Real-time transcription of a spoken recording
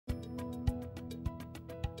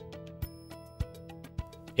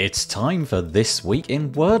It's time for This Week in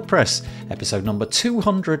WordPress, episode number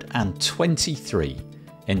 223,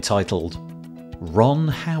 entitled Ron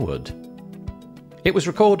Howard. It was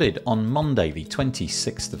recorded on Monday, the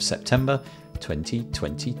 26th of September,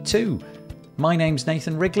 2022. My name's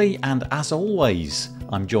Nathan Wrigley, and as always,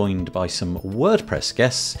 I'm joined by some WordPress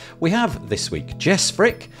guests. We have this week Jess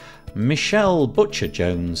Frick, Michelle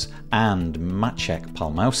Butcher-Jones and Maciek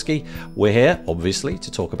Palmowski. We're here, obviously, to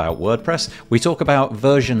talk about WordPress. We talk about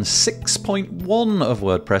version 6.1 of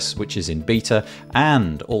WordPress, which is in beta,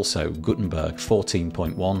 and also Gutenberg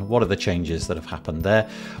 14.1. What are the changes that have happened there?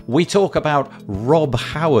 We talk about Rob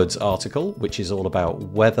Howard's article, which is all about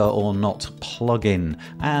whether or not plugin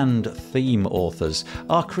and theme authors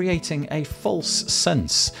are creating a false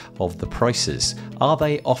sense of the prices. Are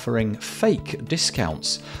they offering fake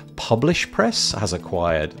discounts? PublishPress has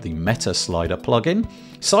acquired the MetaSlider plugin.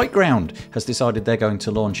 Siteground has decided they're going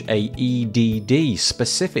to launch a EDD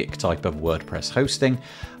specific type of WordPress hosting.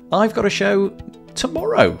 I've got a show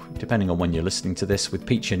tomorrow, depending on when you're listening to this, with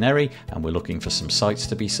Pete Neri, and we're looking for some sites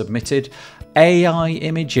to be submitted. AI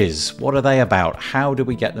images, what are they about? How do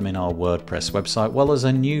we get them in our WordPress website? Well, there's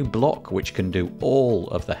a new block which can do all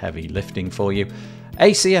of the heavy lifting for you.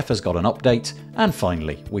 ACF has got an update, and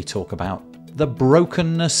finally, we talk about the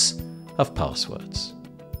brokenness of passwords.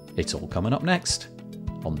 It's all coming up next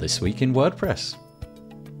on This Week in WordPress.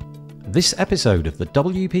 This episode of the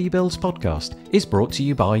WP Builds podcast is brought to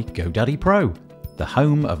you by GoDaddy Pro, the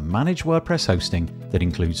home of managed WordPress hosting that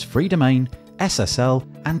includes free domain, SSL,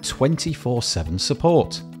 and 24/7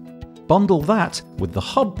 support. Bundle that with the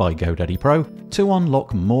Hub by GoDaddy Pro to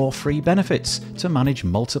unlock more free benefits to manage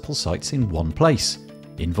multiple sites in one place,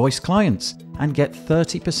 invoice clients, and get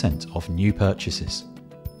 30% off new purchases.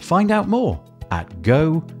 Find out more at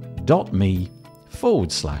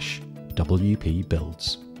go.me/WP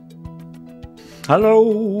Builds.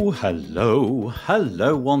 Hello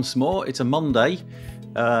once more. It's a Monday,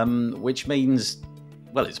 which means,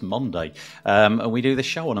 well, it's Monday, and we do the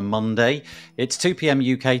show on a Monday. It's 2 p.m.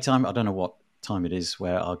 UK time. I don't know what time it is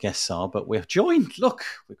where our guests are, but we're joined. Look,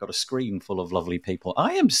 we've got a screen full of lovely people.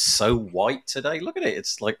 I am so white today. Look at it.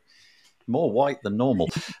 It's like more white than normal.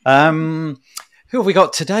 Who have we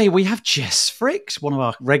got today? We have Jess Frick, one of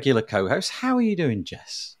our regular co-hosts. How are you doing,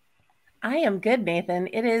 Jess? I am good, Nathan.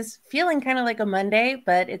 It is feeling kind of like a Monday,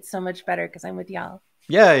 but it's so much better because I'm with y'all.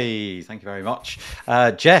 Yay! Thank you very much.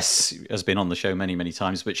 Jess has been on the show many, many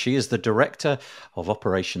times, but she is the Director of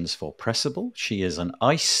Operations for Pressable. She is an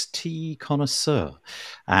iced tea connoisseur,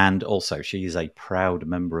 and also she is a proud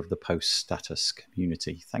member of the Post Status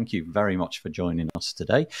community. Thank you very much for joining us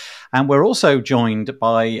today. And we're also joined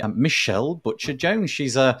by Michelle Butcher-Jones.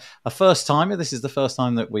 She's a first-timer. This is the first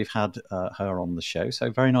time that we've had her on the show,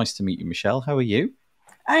 so very nice to meet you, Michelle. How are you?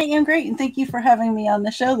 I am great, and thank you for having me on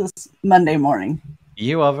the show this Monday morning.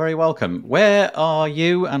 You are very welcome. Where are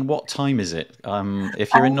you and what time is it?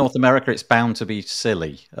 If you're in North America, it's bound to be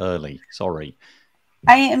early. Sorry.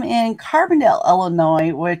 I am in Carbondale,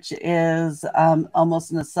 Illinois, which is almost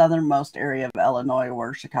in the southernmost area of Illinois,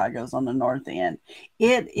 where Chicago's on the north end.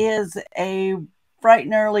 It is a bright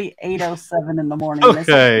and early 8:07 in the morning.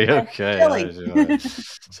 Okay.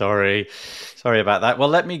 Sorry about that. Well,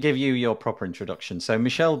 let me give you your proper introduction. So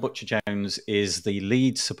Michelle Butcher-Jones is the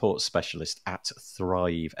lead support specialist at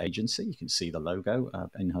Thrive Agency. You can see the logo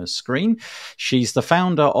in her screen. She's the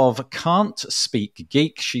founder of Can't Speak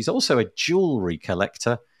Geek. She's also a jewelry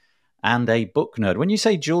collector and a book nerd. When you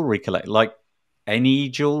say jewelry collector, like any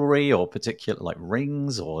jewelry or particular like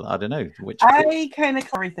rings, or I don't know which. I kind of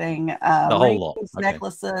everything. The whole lot. Okay.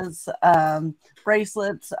 Necklaces,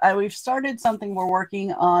 bracelets. We've started something. We're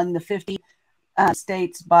working on the 50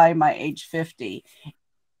 states by my age 50.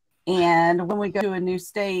 And when we go to a new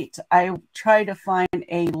state, I try to find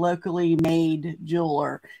a locally made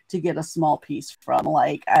jeweler to get a small piece from.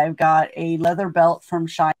 Like I've got a leather belt from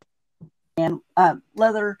Cheyenne,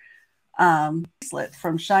 leather bracelet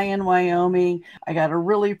from Cheyenne, Wyoming. I got a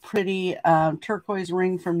really pretty turquoise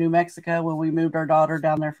ring from New Mexico when we moved our daughter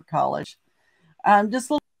down there for college.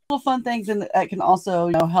 Just little fun things, and that can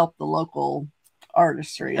also help the local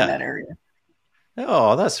artistry in that area.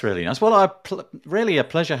 Oh, that's really nice. Well, really a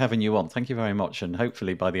pleasure having you on. Thank you very much. And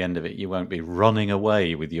hopefully by the end of it, you won't be running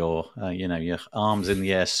away with your, your arms in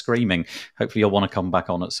the air screaming. Hopefully you'll want to come back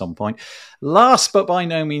on at some point. Last but by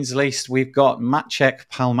no means least, we've got Maciek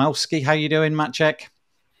Palmowski. How you doing, Maciek?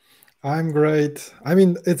 I'm great. I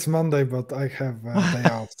mean, it's Monday, but I have a day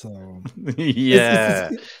off, so yeah,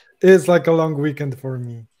 it's like a long weekend for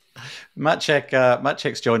me.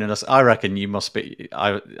 Maciek's joining us. I reckon you must be,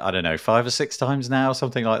 I don't know, 5 or 6 times now,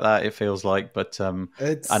 something like that. It feels like, but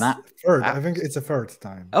It's an third. I think it's a third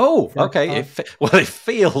time. Oh, Third okay. time. It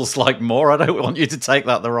feels like more. I don't want you to take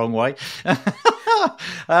that the wrong way.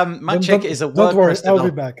 Maciek is a WordPress Don't worry, I'll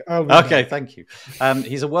developer. be back. I'll be Okay, back. thank you.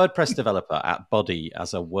 He's a WordPress developer at Body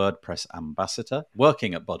as a WordPress ambassador,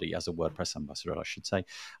 working at Body as a WordPress ambassador, I should say.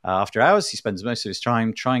 After hours, he spends most of his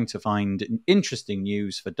time trying to find interesting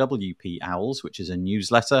news for WP Owls, which is a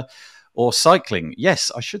newsletter, or cycling.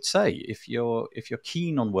 Yes, I should say, if you're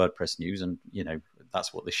keen on WordPress news, and you know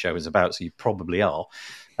that's what this show is about, so you probably are.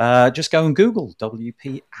 Just go and Google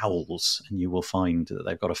WP Owls, and you will find that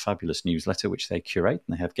they've got a fabulous newsletter which they curate,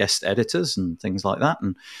 and they have guest editors and things like that.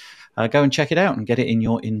 And go and check it out and get it in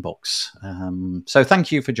your inbox. So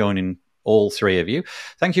thank you for joining, all 3 of you.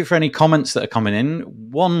 Thank you for any comments that are coming in.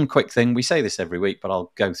 One quick thing, we say this every week, but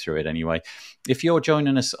I'll go through it anyway. If you're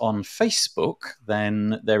joining us on Facebook,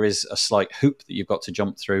 then there is a slight hoop that you've got to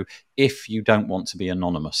jump through if you don't want to be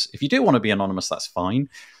anonymous. If you do want to be anonymous, that's fine.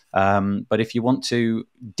 But if you want to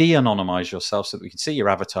de-anonymize yourself so that we can see your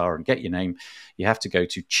avatar and get your name, you have to go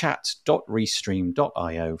to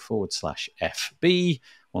chat.restream.io/FB.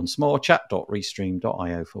 Once more,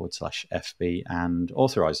 chat.restream.io/FB, and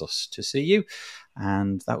authorize us to see you.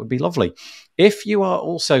 And that would be lovely. If you are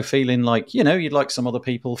also feeling like, you know, you'd like some other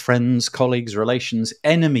people, friends, colleagues, relations,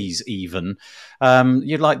 enemies even,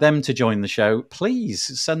 you'd like them to join the show,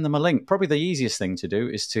 please send them a link. Probably the easiest thing to do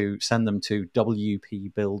is to send them to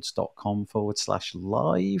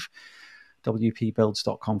wpbuilds.com/live,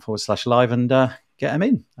 wpbuilds.com/live, and get them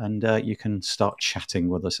in, and you can start chatting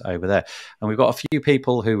with us over there. And we've got a few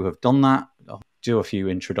people who have done that. I'll do a few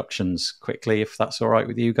introductions quickly, if that's all right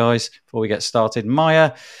with you guys, before we get started.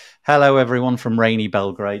 Maya, hello everyone from rainy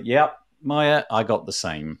Belgrade. Yep, Maya, I got the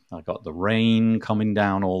same. I got the rain coming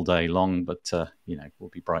down all day long, but you know,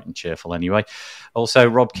 we'll be bright and cheerful anyway. Also,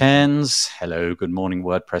 Rob Cairns, hello, good morning,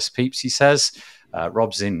 WordPress peeps, he says.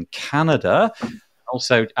 Rob's in Canada.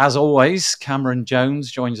 Also, as always, Cameron Jones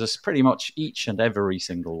joins us pretty much each and every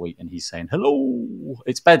single week, and he's saying hello.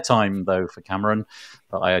 It's bedtime, though, for Cameron,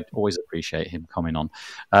 but I always appreciate him coming on.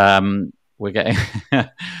 We're getting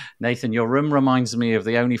Nathan, your room reminds me of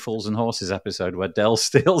the Only Fools and Horses episode where Dell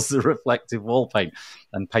steals the reflective wall paint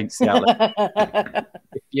and paints the outlet.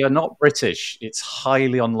 If you're not British, it's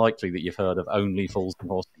highly unlikely that you've heard of Only Fools and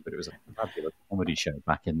Horses, but it was a fabulous comedy show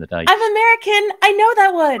back in the day. I'm American. I know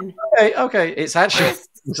that one. Okay. It's actually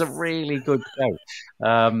it's a really good show,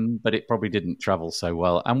 but it probably didn't travel so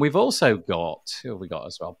well. And we've also got, who have we got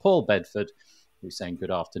as well? Paul Bedford, who's saying good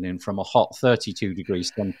afternoon from a hot 32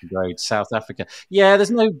 degrees centigrade, South Africa. Yeah, there's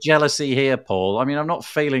no jealousy here, Paul. I mean, I'm not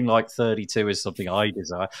feeling like 32 is something I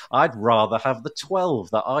desire. I'd rather have the 12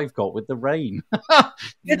 that I've got with the rain.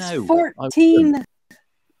 It's 14.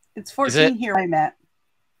 It's 14 here I'm at.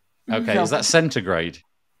 Okay, So, is that centigrade?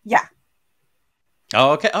 yeah.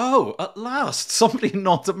 Oh, okay. Oh, at last, somebody in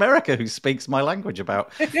North America who speaks my language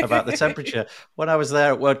about the temperature. When I was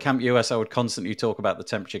there at WordCamp US, I would constantly talk about the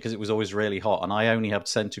temperature because it was always really hot, and I only had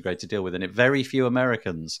centigrade to deal with, and very few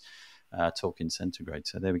Americans talk in centigrade.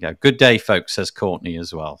 So there we go. Good day, folks, says Courtney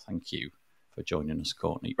as well. Thank you for joining us,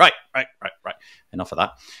 Courtney. Right. Enough of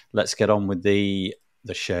that. Let's get on with the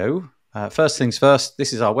show. First things first,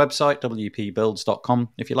 this is our website, wpbuilds.com.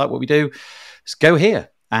 If you like what we do, just go here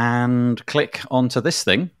and click onto this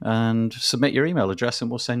thing and submit your email address, and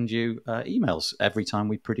we'll send you emails every time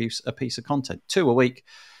we produce a piece of content. 2 a week.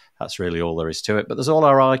 That's really all there is to it. But there's all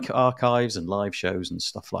our archives and live shows and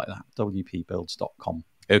stuff like that. wpbuilds.com.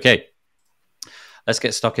 Okay. Let's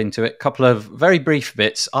get stuck into it. A couple of very brief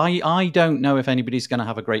bits. I don't know if anybody's going to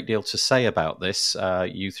have a great deal to say about this,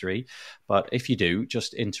 you three, but if you do,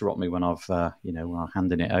 just interrupt me when when I'm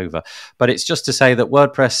handing it over. But it's just to say that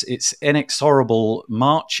WordPress, it's inexorable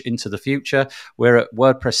march into the future. We're at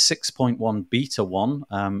WordPress 6.1 Beta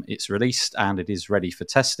 1. It's released and it is ready for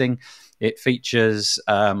testing. It features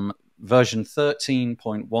version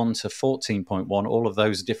 13.1 to 14.1, all of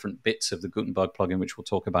those different bits of the Gutenberg plugin, which we'll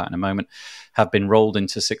talk about in a moment, have been rolled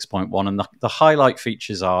into 6.1. And the highlight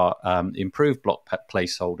features are improved block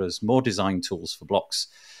placeholders, more design tools for blocks,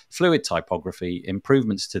 fluid typography,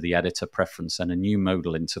 improvements to the editor preference, and a new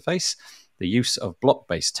modal interface, the use of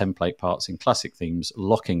block-based template parts in classic themes,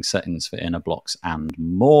 locking settings for inner blocks, and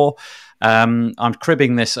more. I'm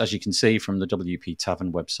cribbing this, as you can see, from the WP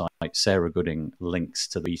Tavern website. Sarah Gooding links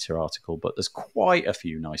to the beta article, but there's quite a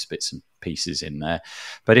few nice bits and pieces in there.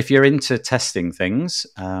 But if you're into testing things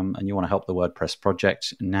and you want to help the WordPress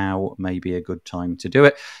project, now may be a good time to do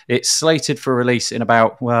it. It's slated for release in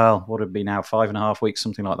about, well, what would it be now, 5.5 weeks,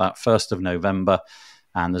 something like that, 1st of November.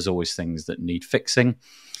 and there's always things that need fixing.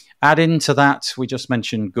 Add into that, we just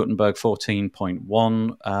mentioned Gutenberg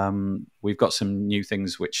 14.1. We've got some new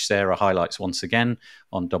things which Sarah highlights once again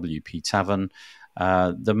on WP Tavern.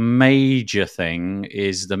 The major thing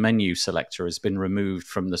is the menu selector has been removed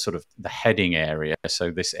from the sort of the heading area,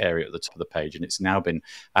 so this area at the top of the page, and it's now been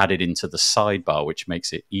added into the sidebar, which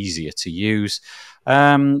makes it easier to use.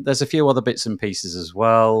 There's a few other bits and pieces as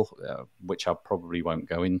well, which I probably won't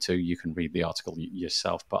go into. You can read the article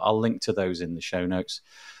yourself, but I'll link to those in the show notes.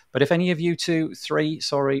 But if any of you three,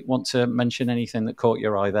 want to mention anything that caught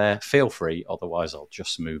your eye there, feel free. Otherwise, I'll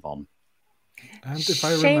just move on. And if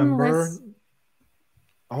I remember...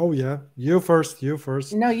 Oh, yeah. You first.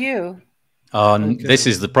 No, you. Okay. This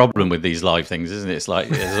is the problem with these live things, isn't it? It's like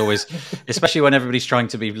there's always, especially when everybody's trying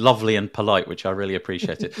to be lovely and polite, which I really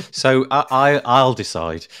appreciate it. So I'll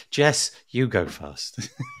decide. Jess, you go first.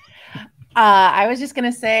 I was just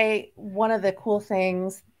going to say one of the cool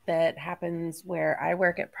things that happens where I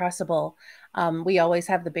work at Pressable, we always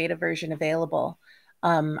have the beta version available.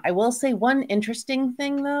 I will say one interesting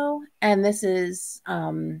thing, though, and this is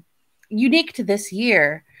unique to this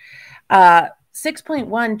year.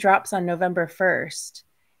 6.1 drops on November 1st,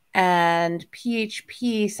 and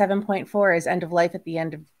PHP 7.4 is end of life at the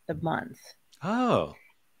end of the month. Oh,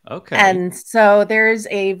 okay. And so there's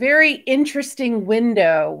a very interesting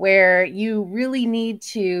window where you really need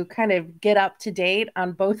to kind of get up to date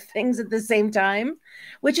on both things at the same time,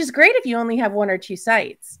 which is great if you only have 1 or 2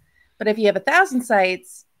 sites. But if you have 1,000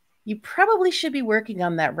 sites, you probably should be working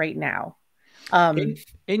on that right now.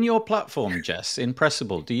 In your platform, Jess, in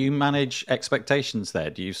Pressable, do you manage expectations there?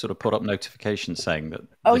 Do you sort of put up notifications saying that?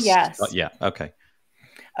 Oh, yes. Yeah. Okay.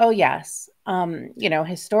 Oh, yes.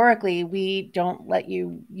 Historically, we don't let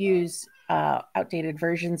you use outdated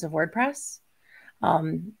versions of WordPress,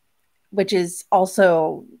 which is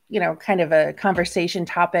also, kind of a conversation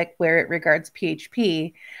topic where it regards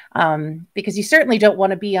PHP, because you certainly don't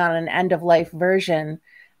want to be on an end-of-life version.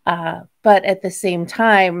 But at the same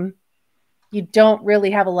time, you don't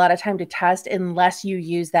really have a lot of time to test unless you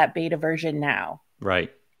use that beta version now.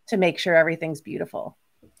 Right. To make sure everything's beautiful.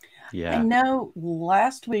 Yeah. I know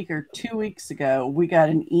last week or 2 weeks ago, we got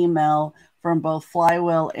an email from both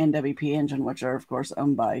Flywheel and WP Engine, which are, of course,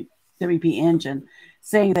 owned by WP Engine,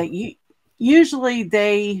 saying that usually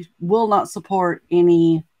they will not support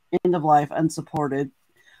any end-of-life unsupported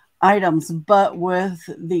items, but with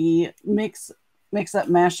the mix-up,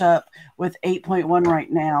 mash-up with 8.1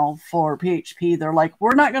 right now for PHP, they're like,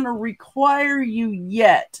 we're not going to require you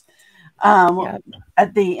yet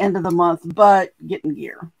at the end of the month, but getting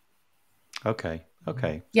gear. Okay.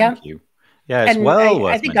 Yeah. Thank you. Yeah, it's and well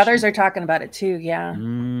I think others are talking about it too. Yeah.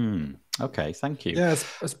 Okay, thank you. Yes,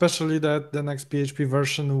 especially that the next PHP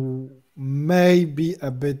version may be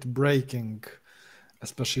a bit breaking,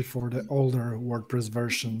 especially for the older WordPress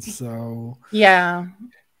versions. So yeah,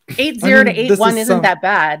 8.0 to 8.1 isn't that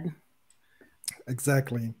bad.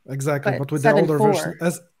 Exactly. But with 7.4. the older version,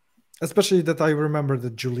 especially that I remember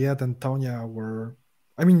that Juliet and Tonya were.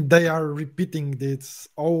 I mean, they are repeating this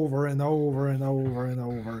over and over and over and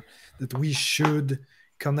over, that we should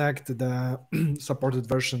connect the supported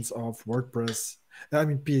versions of WordPress,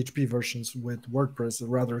 PHP versions with WordPress,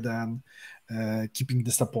 rather than keeping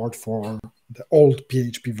the support for the old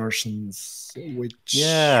PHP versions, which...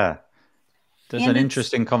 Yeah. There's an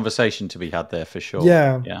interesting conversation to be had there for sure.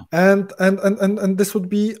 Yeah. And this would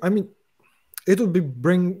be, it would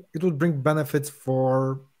bring benefits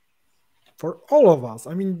for all of us.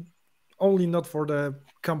 Only not for the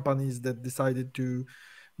companies that decided to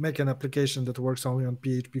make an application that works only on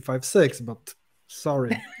PHP 5.6, but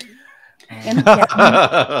sorry.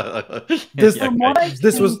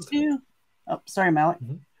 This was too. Oh, sorry, Malik.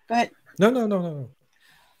 Mm-hmm. Go ahead. No.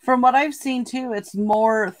 From what I've seen too, it's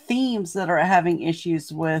more themes that are having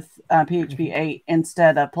issues with PHP 8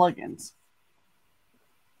 instead of plugins.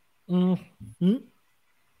 Mm-hmm.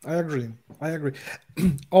 I agree.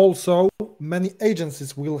 Also, many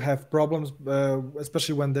agencies will have problems,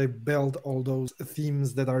 especially when they build all those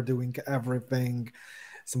themes that are doing everything,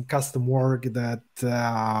 some custom work that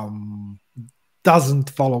doesn't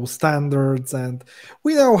follow standards. And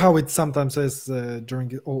we know how it sometimes is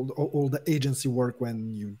during all the agency work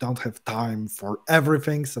when you don't have time for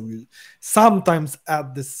everything. So we sometimes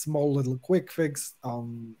add this small little quick fix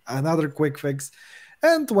on another quick fix.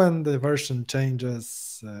 And when the version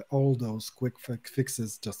changes, all those quick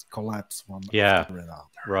fixes just collapse one after another.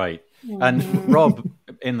 Right. And Rob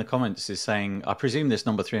in the comments is saying, I presume this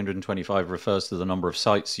number 325 refers to the number of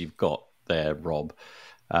sites you've got there, Rob.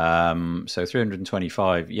 So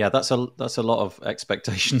 325. Yeah, that's a lot of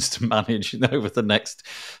expectations to manage over the next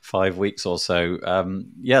 5 weeks or so.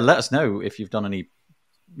 Yeah, let us know if you've done any,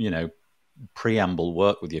 preamble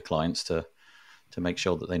work with your clients to make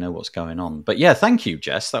sure that they know what's going on. But yeah, thank you,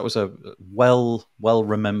 Jess. That was a well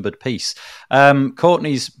remembered piece.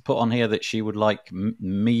 Courtney's put on here that she would like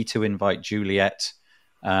me to invite Juliet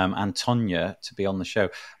and Tonya to be on the show.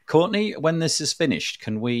 Courtney, when this is finished,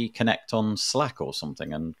 can we connect on Slack or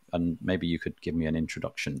something, and maybe you could give me an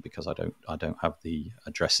introduction, because I don't have the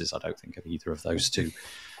addresses, I don't think, of either of those two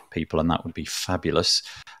people, and that would be fabulous.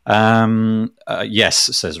 Yes,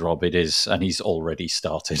 says Rob, it is, and he's already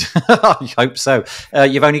started. I hope so.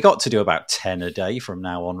 You've only got to do about 10 a day from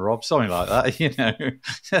now on, Rob, something like that.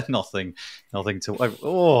 nothing to.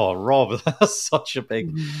 Oh, Rob, that's such a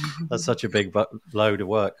big load of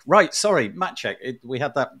work. Right, sorry, Matt check. We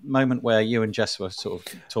had that moment where you and Jess were sort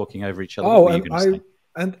of talking over each other.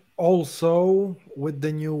 And also, with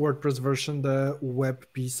the new WordPress version, the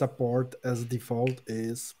WebP support as default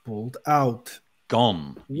is pulled out.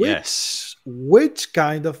 Gone. Yes. Which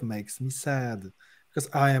kind of makes me sad, because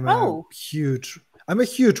I am a huge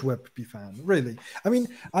WebP fan, really. I mean,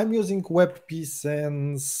 I'm using WebP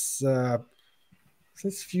since a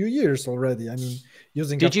few years already. I mean,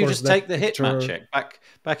 using. Did you just take the hit, Matt check,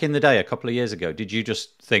 back in the day, a couple of years ago? Did you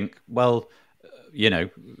just think, well,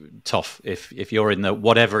 tough if you're in the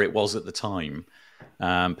whatever it was at the time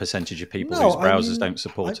percentage of people whose browsers don't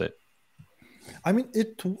support it? I mean,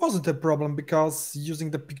 it wasn't a problem, because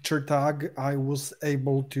using the picture tag, I was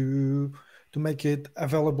able to make it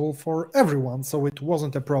available for everyone. So it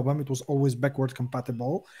wasn't a problem. It was always backward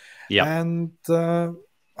compatible. Yeah. And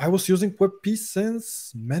I was using WebP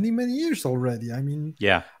since many, many years already. I mean,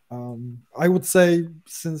 yeah. I would say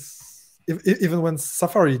since even when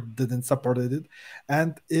Safari didn't support it,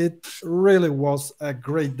 and it really was a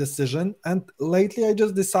great decision. And lately I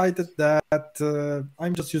just decided that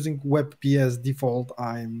I'm just using WebP as default.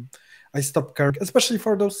 I stopped caring, especially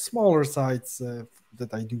for those smaller sites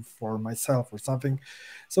that I do for myself or something.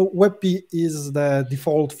 So WebP is the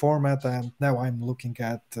default format, and now I'm looking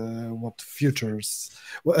at what futures,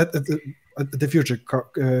 at the future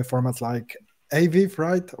formats like AVIF,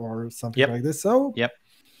 right, or something like this. So yep.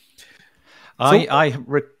 I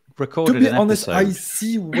recorded. To be an honest, episode. I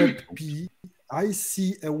see WebP. I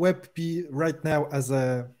see a WebP right now as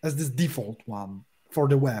this default one for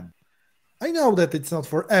the web. I know that it's not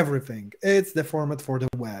for everything. It's the format for the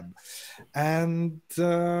web, and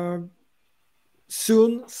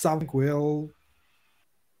soon something will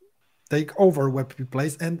take over WebP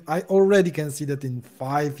place, and I already can see that in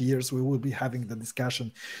 5 years we will be having the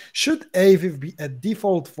discussion: should AVIF be a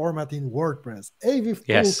default format in WordPress? AVIF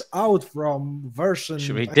pulled out from version.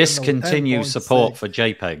 Should we discontinue support for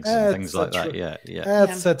JPEGs and things like that?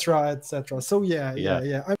 Etc. So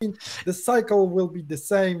yeah. I mean, the cycle will be the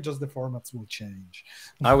same, just the formats will change.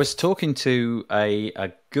 I was talking to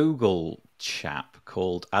a Google chap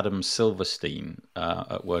called Adam Silverstein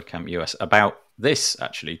at WordCamp US about this,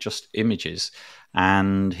 actually, just images,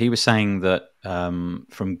 and he was saying that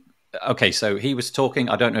so he was talking,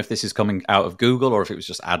 I don't know if this is coming out of Google or if it was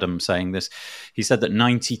just Adam saying this. He said that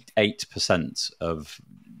 98% of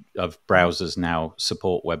browsers now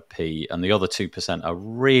support WebP, and the other 2% are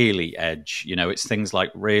really edge. It's things like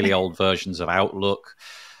really old versions of Outlook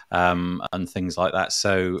and things like that.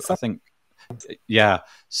 So I think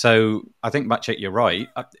Matchek, you're right.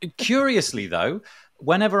 Curiously though,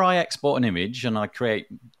 whenever I export an image, and I create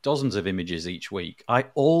dozens of images each week, I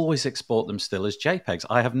always export them still as JPEGs.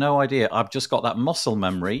 I have no idea. I've just got that muscle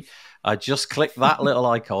memory. I just click that little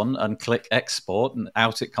icon and click export, and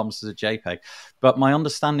out it comes as a JPEG. But my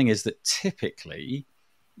understanding is that typically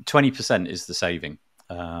 20% is the saving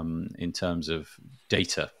in terms of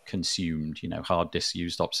data consumed, hard disk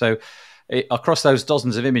used up. So across those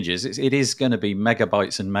dozens of images, it is going to be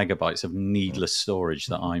megabytes and megabytes of needless storage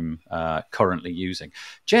that I'm currently using.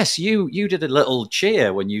 Jess, you did a little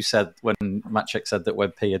cheer when Matchek said that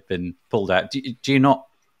WebP had been pulled out. Do you not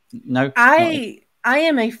know? I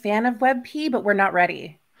am a fan of WebP, but we're not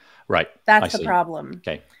ready. Right. That's the problem.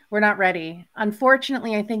 Okay. We're not ready.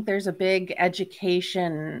 Unfortunately, I think there's a big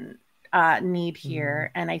education need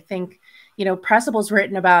here. And I think, Pressable's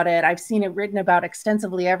written about it. I've seen it written about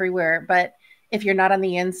extensively everywhere. But if you're not on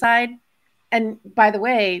the inside, and by the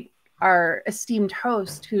way, our esteemed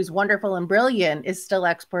host, who's wonderful and brilliant, is still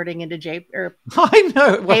exporting into I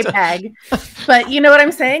know JPEG. But you know what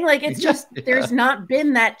I'm saying? Like, it's just, there's not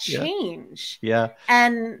been that change. Yeah.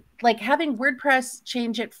 And like having WordPress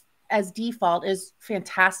change it as default is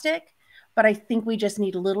fantastic. But I think we just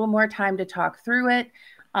need a little more time to talk through it.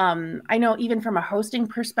 I know even from a hosting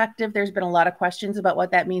perspective, there's been a lot of questions about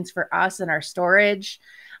what that means for us and our storage.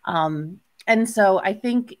 And so I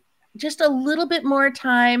think just a little bit more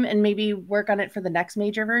time and maybe work on it for the next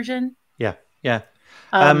major version. Yeah, yeah.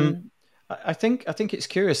 I think it's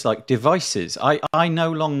curious, like devices. I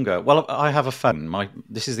no longer, well, I have a phone.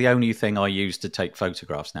 This is the only thing I use to take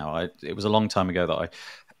photographs now. It was a long time ago that I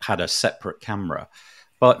had a separate camera,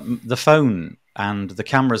 but the phone and the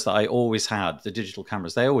cameras that I always had, the digital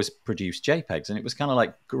cameras, they always produced JPEGs, and it was kind of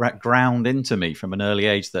like ground into me from an early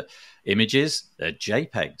age that images, they're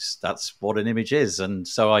JPEGs. That's what an image is, and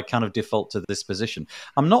so I kind of default to this position.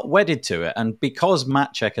 I'm not wedded to it, and because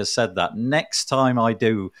MatCheck has said that, next time I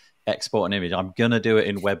do export an image, I'm going to do it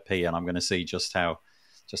in WebP, and I'm going to see just how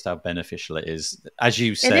beneficial it is. As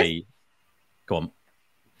you say, go on.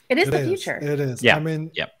 It is the future. It is. Yeah. I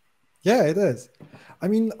mean, yeah, it is. I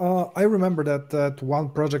mean, I remember that one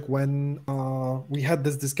project when we had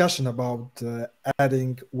this discussion about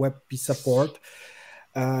adding WebP support.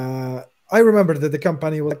 I remember that the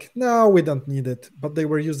company was like, no, we don't need it. But they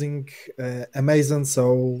were using Amazon,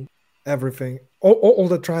 so everything, all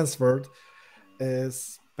the transferred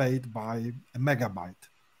is paid by a megabyte.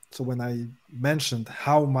 So when I mentioned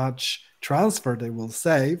how much transfer they will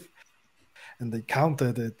save, and they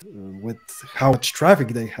counted it with how much traffic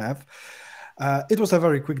they have, it was a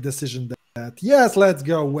very quick decision that yes, let's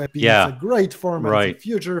go WebP. Yeah. It's a great format, Right. It's a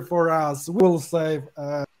future for us. We'll save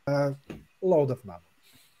a load of money.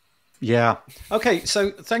 Yeah. Okay. So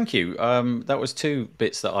thank you. That was two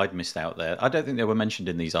bits that I'd missed out there. I don't think they were mentioned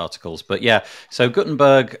in these articles, but yeah. So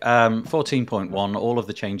Gutenberg 14.1, all of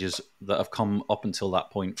the changes that have come up until that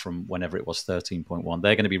point from whenever it was 13.1,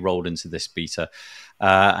 they're going to be rolled into this beta.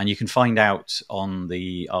 And you can find out on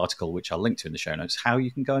the article, which I'll link to in the show notes, how you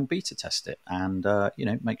can go and beta test it and,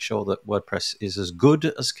 make sure that WordPress is as good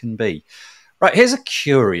as can be. Right, here's a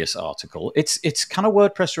curious article. It's kind of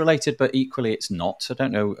WordPress related, but equally it's not. I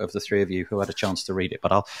don't know of the three of you who had a chance to read it,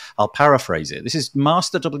 but I'll paraphrase it. This is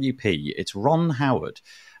Master WP. It's Ron Howard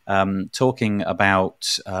talking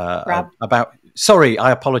about Sorry,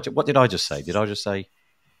 I apologize. What did I just say? Did I just say?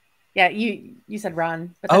 Yeah, you said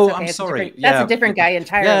Ron. But that's okay. I'm sorry. That's a different guy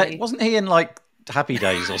entirely. Yeah, wasn't he in like Happy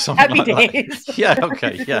Days or something Happy like Days. That? Yeah,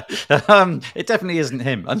 okay, yeah. It definitely isn't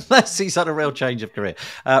him, unless he's had a real change of career.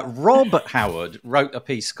 Rob Howard wrote a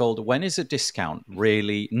piece called "When is a Discount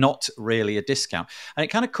Really Not Really a Discount?" And it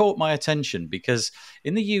kind of caught my attention because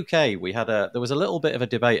in the UK there was a little bit of a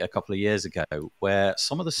debate a couple of years ago where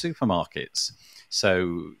some of the supermarkets,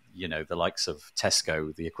 so the likes of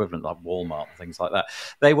Tesco, the equivalent like Walmart, things like that,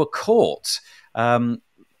 they were caught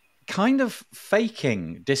kind of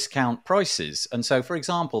faking discount prices. And so, for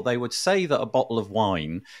example, they would say that a bottle of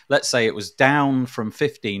wine, let's say it was down from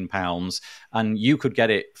 £15 and you could get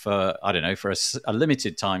it for, I don't know, for a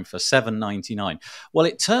limited time for $7.99. Well,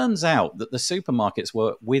 it turns out that the supermarkets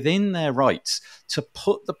were within their rights to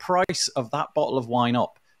put the price of that bottle of wine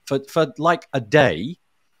up for like a day.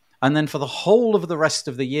 And then for the whole of the rest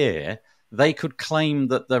of the year, they could claim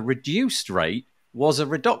that the reduced rate was a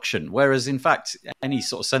reduction, whereas in fact any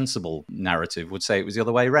sort of sensible narrative would say it was the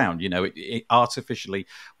other way around. It artificially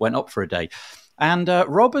went up for a day. And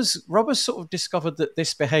Rob has sort of discovered that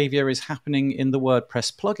this behavior is happening in the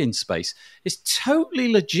WordPress plugin space. It's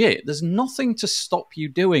totally legit. There's nothing to stop you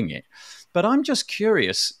doing it. But I'm just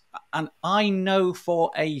curious, and I know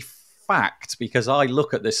for a fact, because I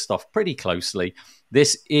look at this stuff pretty closely,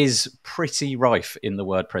 this is pretty rife in the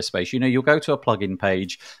WordPress space. You'll go to a plugin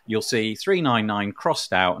page, you'll see 399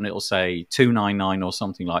 crossed out, and it'll say 299 or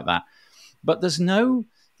something like that. But there's no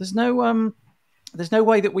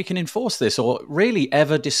way that we can enforce this or really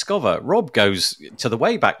ever discover. Rob goes to the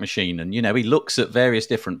Wayback Machine and, he looks at various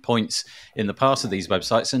different points in the past of these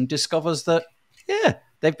websites and discovers that, yeah,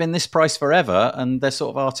 they've been this price forever and they're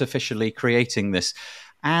sort of artificially creating this.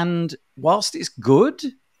 And whilst it's good,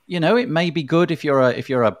 it may be good if you're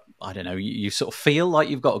a I don't know, you sort of feel like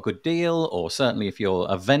you've got a good deal, or certainly if you're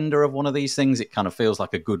a vendor of one of these things, it kind of feels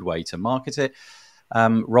like a good way to market it.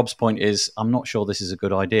 Rob's point is, I'm not sure this is a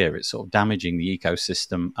good idea. It's sort of damaging the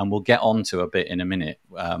ecosystem, and we'll get on to a bit in a minute,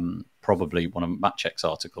 probably one of MatCheck's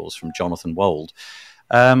articles from Jonathan Wold,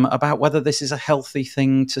 about whether this is a healthy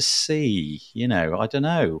thing to see. I don't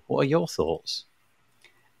know. What are your thoughts?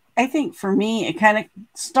 I think for me, it kind of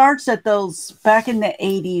starts at those back in the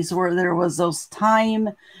 80s where there was those time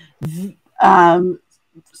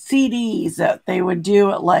CDs that they would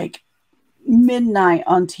do at like midnight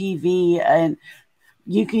on TV, and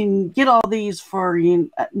you can get all these for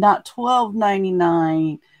not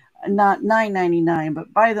 $12.99, not $9.99,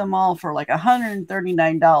 but buy them all for like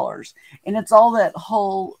 $139. And it's all that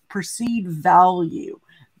whole perceived value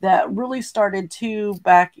that really started too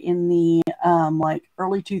back in the like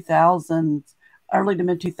early 2000s, early to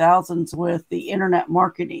mid 2000s with the internet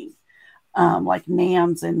marketing, like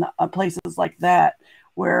NAMS and places like that,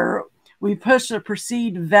 where we push a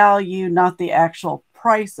perceived value, not the actual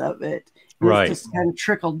price of it. And Right. it's just kind of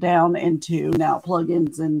trickled down into now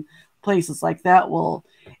plugins and places like that will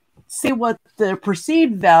see what the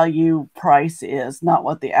perceived value price is, not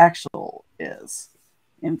what the actual is.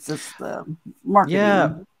 And it's just the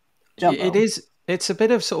marketing jumbo. It is. It's a bit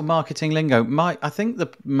of sort of marketing lingo. I think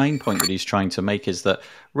the main point that he's trying to make is that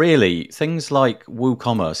really things like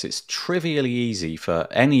WooCommerce, it's trivially easy for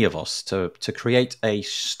any of us to create a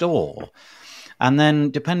store. And then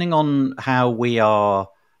depending on how we are,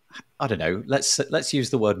 I don't know, let's use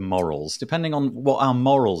the word morals. Depending on what our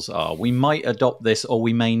morals are, we might adopt this or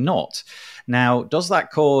we may not. Now, does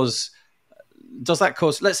that cause,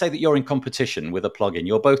 let's say that you're in competition with a plugin.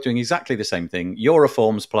 You're both doing exactly the same thing. You're a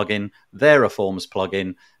forms plugin, they're a forms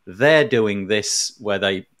plugin. They're doing this where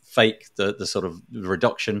they fake the sort of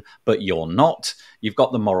reduction, but you're not. You've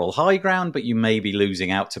got the moral high ground, but you may be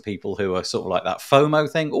losing out to people who are sort of like that FOMO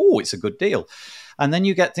thing. Oh, it's a good deal. And then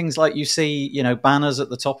you get things like you see, you know, banners at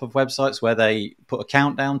the top of websites where they put a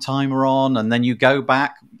countdown timer on, and then you go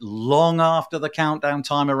back long after the countdown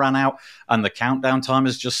timer ran out and the countdown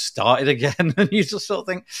timer's just started again. And you just sort of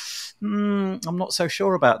think, I'm not so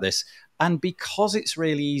sure about this. And because it's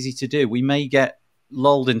really easy to do, we may get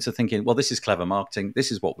lulled into thinking, well, this is clever marketing.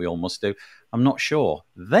 This is what we all must do. I'm not sure.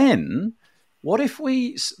 Then what if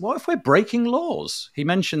we're breaking laws? He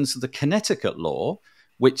mentions the Connecticut law,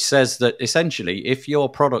 which says that essentially if your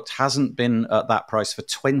product hasn't been at that price for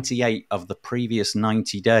 28 of the previous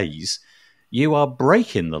 90 days, you are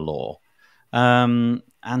breaking the law. And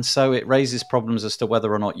so it raises problems as to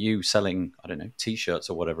whether or not you selling, I don't know, T-shirts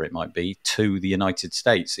or whatever it might be to the United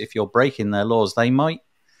States, if you're breaking their laws, they might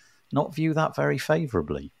not view that very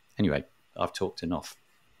favorably. Anyway, I've talked enough.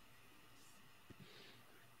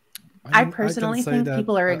 I personally think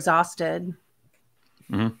people are exhausted.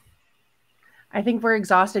 Mm-hmm. I think we're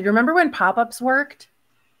exhausted. Remember when pop-ups worked?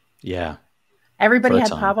 Yeah. Everybody had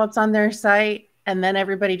pop-ups on their site, and then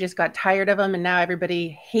everybody just got tired of them, and now everybody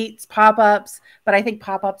hates pop-ups. But I think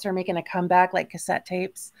pop-ups are making a comeback like cassette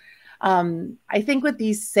tapes. I think with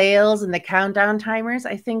these sales and the countdown timers,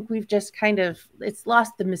 I think we've just it's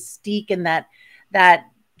lost the mystique and that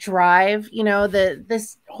drive, you know,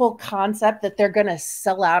 this whole concept that they're going to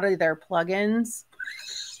sell out of their plugins.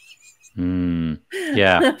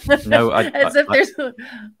 Yeah. No, as if there's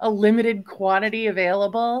a limited quantity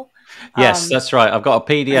available. Yes, that's right. I've got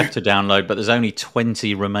a PDF to download, but there's only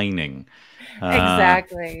 20 remaining.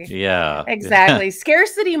 Exactly. Yeah. Exactly.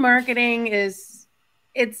 Scarcity marketing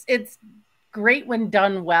it's great when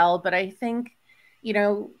done well, but I think, you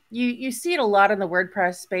know, you see it a lot in the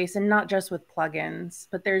WordPress space, and not just with plugins,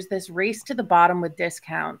 but there's this race to the bottom with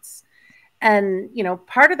discounts. And, you know,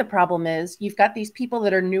 part of the problem is you've got these people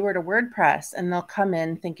that are newer to WordPress, and they'll come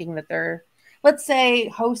in thinking that let's say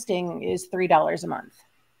hosting is $3 a month.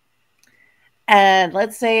 And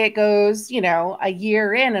let's say it goes, you know, a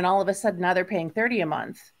year in, and all of a sudden now they're paying $30 a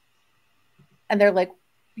month. And they're like,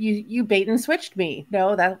 you bait and switched me.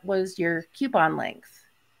 No, that was your coupon length.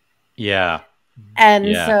 Yeah.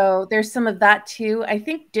 And so there's some of that too. I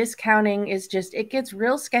think discounting is it gets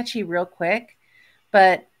real sketchy real quick,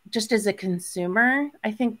 but just as a consumer,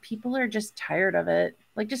 I think people are just tired of it.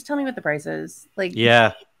 Like, just tell me what the price is. Like,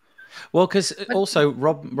 yeah. Well, because also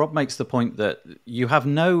Rob makes the point that you have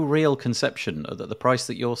no real conception that the price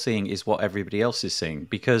that you're seeing is what everybody else is seeing.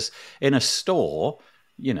 Because in a store,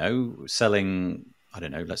 you know, selling, I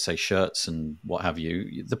don't know, let's say shirts and what have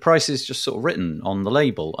you, the price is just sort of written on the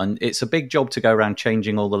label, and it's a big job to go around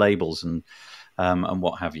changing all the labels and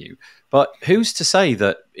what have you. But who's to say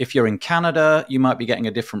that if you're in Canada, you might be getting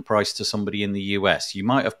a different price to somebody in the US? You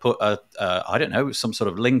might have put I don't know, some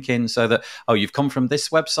sort of link in so that, oh, you've come from this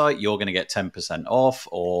website, you're going to get 10% off,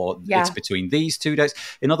 or it's between these 2 days.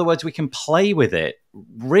 In other words, we can play with it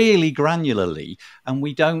really granularly, and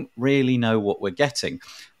we don't really know what we're getting.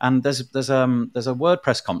 And there's a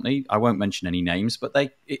WordPress company, I won't mention any names, but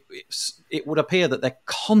it would appear that they're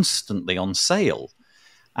constantly on sale.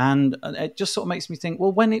 And it just sort of makes me think,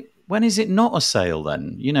 well, when is it not a sale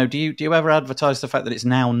then? You know, do you ever advertise the fact that it's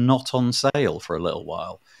now not on sale for a little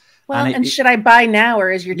while? Well, and should I buy now, or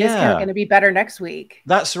is your discount going to be better next week?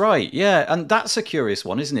 That's right. Yeah. And that's a curious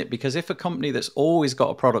one, isn't it? Because if a company that's always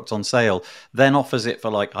got a product on sale then offers it for,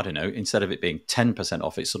 like, I don't know, instead of it being 10%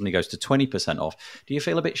 off, it suddenly goes to 20% off. Do you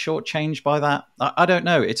feel a bit shortchanged by that? I don't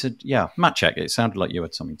know. Matt Check, it sounded like you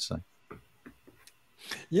had something to say.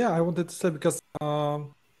 Yeah, I wanted to say because,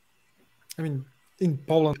 I mean, in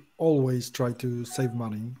Poland always try to save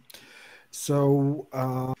money. So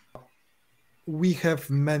we have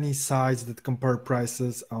many sites that compare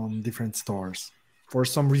prices on different stores. For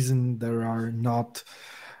some reason, there are not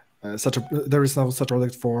there is no such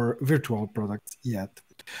product for virtual products yet.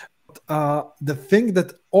 The thing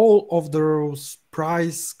that all of those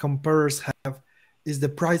price comparers have is the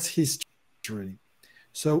price history.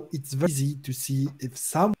 So it's very easy to see if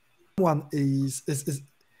someone is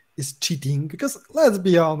cheating, because let's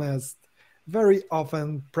be honest, very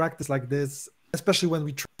often practice like this, especially when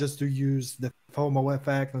we try just to use the FOMO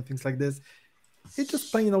effect and things like this, it's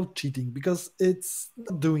just plain old cheating, because it's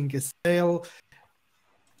not doing a sale.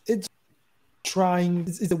 It's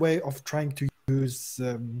a way of trying to use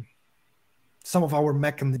some of our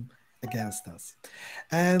mechanism against us.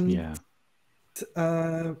 And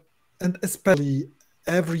and especially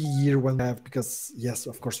every year when we have, because yes,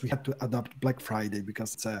 of course, we had to adopt Black Friday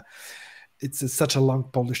because it's such a long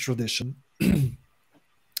Polish tradition.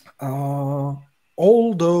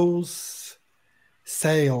 All those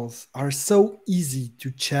sales are so easy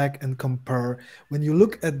to check and compare when you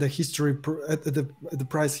look at the history, at the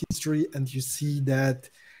price history, and you see that,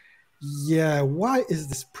 yeah, why is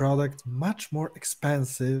this product much more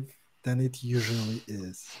expensive than it usually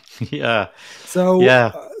is? Yeah. So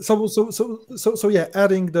yeah. So yeah,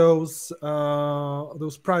 adding those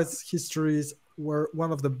price histories were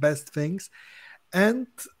one of the best things. And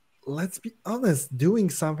let's be honest, doing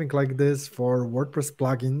something like this for WordPress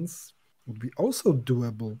plugins would be also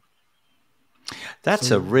doable. That's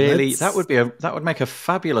that would make a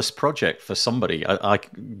fabulous project for somebody. I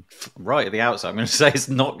right at the outset, I'm going to say it's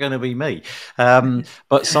not going to be me,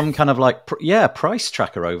 but some kind of like price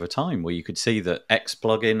tracker over time, where you could see that X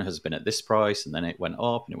plugin has been at this price, and then it went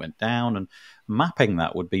up and it went down, and mapping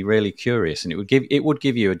that would be really curious, and it would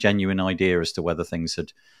give you a genuine idea as to whether things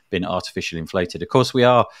had been artificially inflated. Of course, we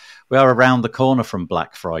are around the corner from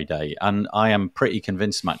Black Friday, and I am pretty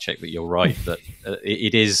convinced, Maciek, that you're right, that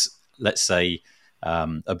it is, let's say,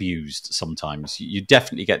 abused sometimes. You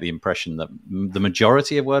definitely get the impression that the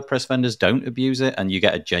majority of WordPress vendors don't abuse it, and you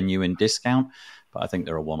get a genuine discount. But I think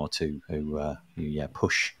there are one or two who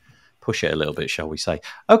push it a little bit, shall we say.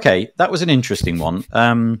 Okay, that was an interesting one.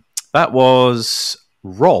 That was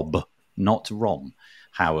Rob, not Ron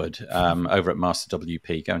Howard, over at Master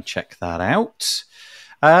WP. Go and check that out.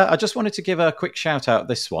 I just wanted to give a quick shout out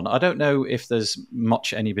this one. I don't know if there's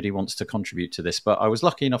much anybody wants to contribute to this, but I was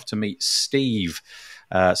lucky enough to meet Steve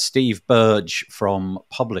Burge from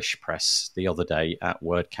PublishPress the other day at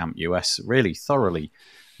WordCamp US. Really thoroughly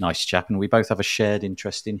nice chap, and we both have a shared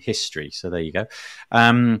interest in history. So there you go.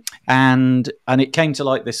 And it came to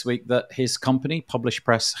light this week that his company,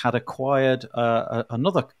 PublishPress, had acquired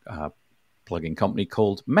another plugin company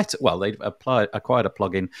called they acquired a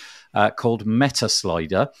plugin called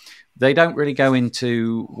MetaSlider. They don't really go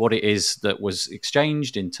into what it is that was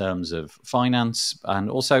exchanged in terms of finance, and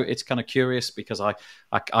also it's kind of curious because I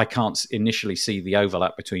can't initially see the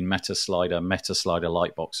overlap between MetaSlider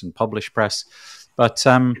Lightbox, and PublishPress, but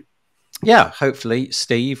yeah, hopefully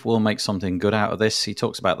Steve will make something good out of this. He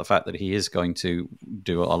talks about the fact that he is going to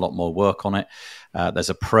do a lot more work on it.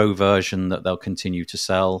 There's a pro version that they'll continue to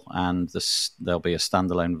sell, and there'll be a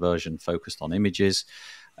standalone version focused on images,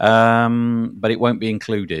 but it won't be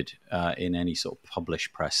included in any sort of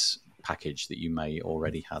PublishPress package that you may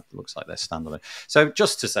already have. It looks like they're standalone. So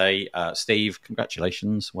just to say, Steve,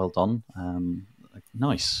 congratulations, well done.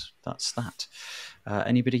 Nice, that's that.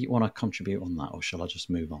 Anybody want to contribute on that, or shall I just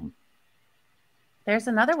move on? There's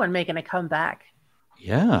another one making a comeback.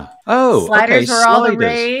 Yeah. Oh, sliders okay, were all the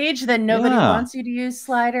rage. Then nobody wants you to use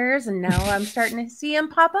sliders, and now I'm starting to see them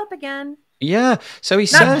pop up again. Yeah. So he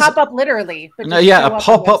says, not pop up literally, but no, yeah, a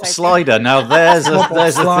pop-up slider. Now there's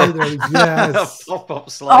a slider. Yes, a pop-up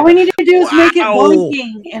slider. All we need to do is make it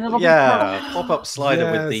blinking, and it'll be perfect. Pop-up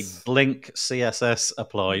slider with the blink CSS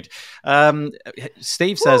applied.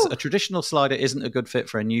 Steve says a traditional slider isn't a good fit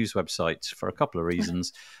for a news website for a couple of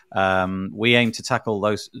reasons. We aim to tackle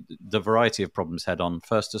the variety of problems head on.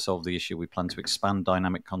 First, to solve the issue, we plan to expand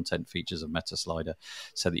dynamic content features of MetaSlider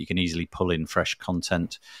so that you can easily pull in fresh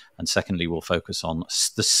content. And secondly, we'll focus on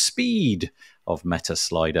the speed of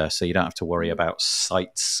MetaSlider, so you don't have to worry about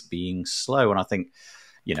sites being slow. And I think,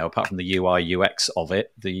 apart from the UI UX of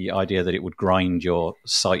it, the idea that it would grind your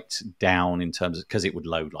site down in terms of, because it would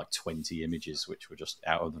load like 20 images, which were just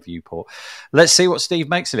out of the viewport. Let's see what Steve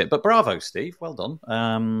makes of it. But bravo, Steve. Well done.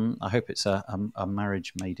 I hope it's a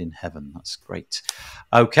marriage made in heaven. That's great.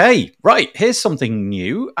 Okay, right. Here's something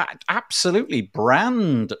new. Absolutely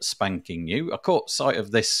brand spanking new. I caught sight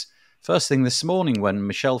of this first thing this morning when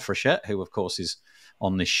Michelle Frechette, who of course is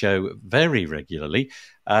on this show very regularly,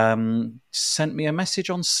 sent me a message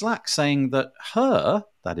on Slack saying that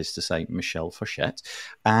that is to say Michelle Fourchette,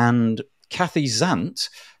 and Kathy Zant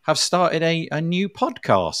have started a new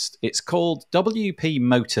podcast. It's called WP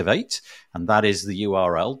Motivate, and that is the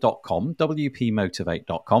URL.com,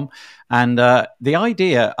 WPMotivate.com. And the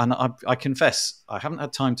idea, and I confess, I haven't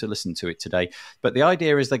had time to listen to it today, but the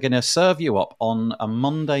idea is they're going to serve you up on a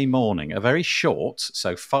Monday morning, a very short,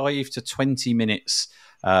 so 5 to 20 minutes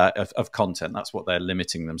of content. That's what they're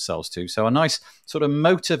limiting themselves to. So a nice sort of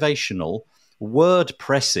motivational,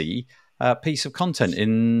 WordPressy piece of content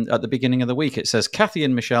at the beginning of the week. It says, Kathy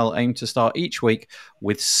and Michelle aim to start each week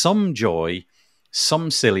with some joy,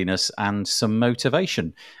 some silliness, and some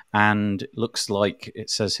motivation. And looks like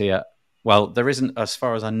it says here, well, there isn't, as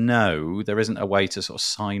far as I know, there isn't a way to sort of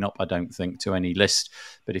sign up, I don't think, to any list.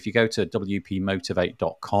 But if you go to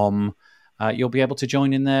wpmotivate.com, you'll be able to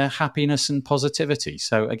join in their happiness and positivity.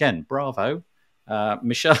 So again, bravo.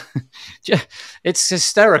 Michelle, it's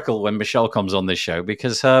hysterical when Michelle comes on this show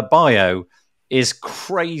because her bio is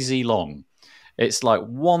crazy long. It's like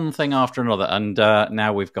one thing after another, and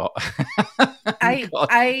now we've got.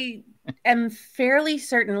 I am fairly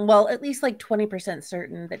certain, well, at least like 20%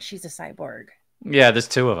 certain that she's a cyborg. Yeah, there's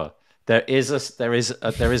two of her. There is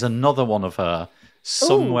another one of her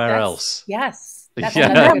somewhere else. Yes, that's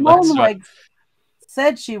right.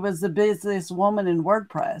 Said she was the busiest woman in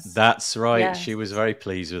WordPress. That's right. Yes. She was very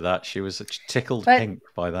pleased with that. She was tickled pink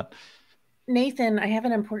by that. Nathan, I have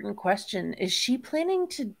an important question. Is she planning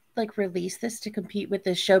to like release this to compete with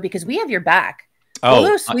this show? Because we have your back. We'll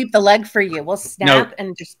go sweep the leg for you. We'll snap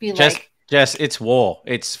and just be like, Jess, it's war.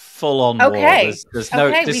 It's full on war. There's no,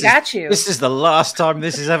 we got you. This is the last time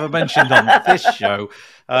this is ever mentioned on this show.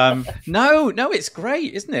 No, it's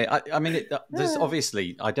great, isn't it? I mean, there's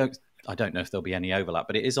obviously, I don't know if there'll be any overlap,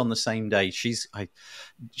 but it is on the same day. She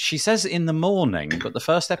says in the morning, but the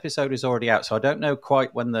first episode is already out, so I don't know quite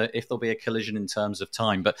if there'll be a collision in terms of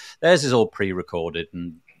time. But theirs is all pre-recorded,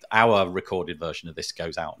 and our recorded version of this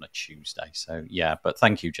goes out on a Tuesday. So yeah, but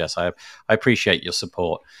thank you, Jess. I appreciate your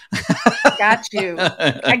support. Got you.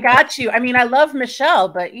 I got you. I mean, I love Michelle,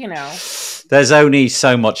 but you know, there's only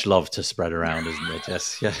so much love to spread around, isn't there,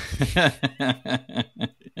 Jess? Yeah.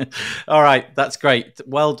 All right, that's great.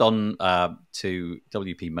 Well done to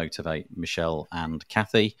WP Motivate, Michelle and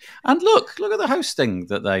Kathy. And look at the hosting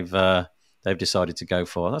that they've decided to go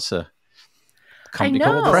for. That's can't be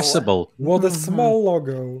compressible. What a small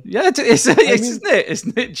logo. Yeah, isn't it?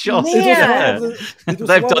 Isn't it, Josh? Yeah.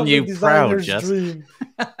 They've done you proud, Jess.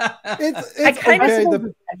 It's okay.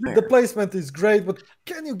 The placement is great, but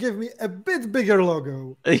can you give me a bit bigger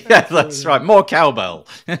logo? Yeah, that's right. More cowbell.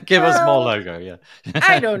 Give us more logo, yeah.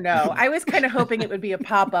 I don't know. I was kind of hoping it would be a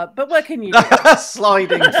pop-up, but what can you do?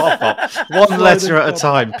 Sliding pop-up. One letter at a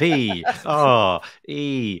time. P, R,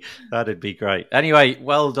 E. That'd be great. Anyway,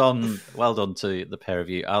 well done to the pair of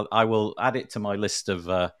you. I will add it to my list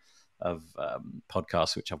of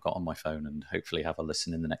podcasts, which I've got on my phone, and hopefully have a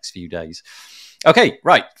listen in the next few days. Okay,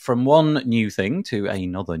 right. From one new thing to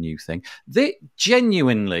another new thing.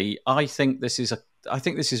 Genuinely, I think this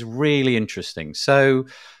is really interesting. So,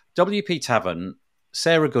 WP Tavern,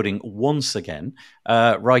 Sarah Gooding once again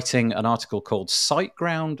writing an article called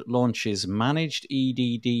 "Siteground launches managed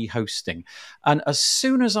EDD hosting," and as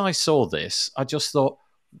soon as I saw this, I just thought,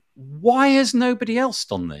 why has nobody else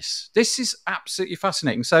done this? This is absolutely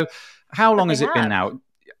fascinating. So, how long has it been now?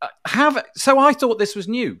 So I thought this was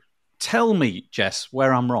new. Tell me, Jess,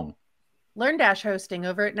 where I'm wrong. LearnDash hosting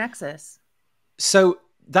over at Nexus. So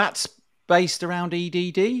that's based around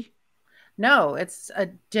EDD? No, it's a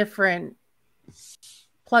different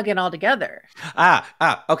plugin altogether.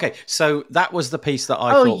 Okay. So that was the piece that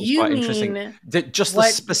I thought was quite interesting. Just the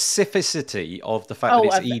specificity of the fact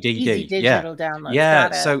that it's EDD. Easy digital downloads.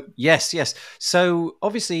 Yeah. So yes. So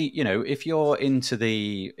obviously, if you're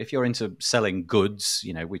into selling goods,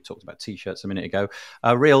 we talked about t-shirts a minute ago.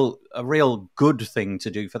 A real good thing to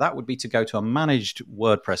do for that would be to go to a managed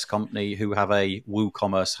WordPress company who have a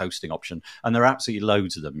WooCommerce hosting option, and there are absolutely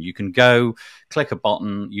loads of them. You can go click a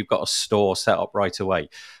button, you've got a store set up right away.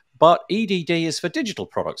 But EDD is for digital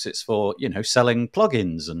products. It's for, selling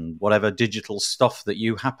plugins and whatever digital stuff that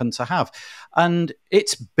you happen to have. And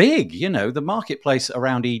it's big, the marketplace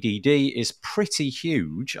around EDD is pretty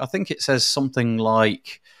huge. I think it says something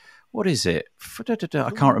like, what is it?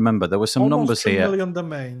 I can't remember. There were some numbers here. 2 million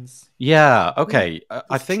domains. Yeah, okay.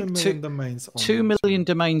 I think 2 million domains. 2 million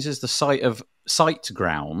domains is the site of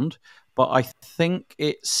Siteground. But I think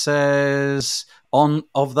it says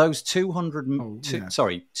of those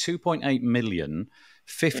 2.8 million,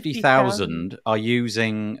 50,000 are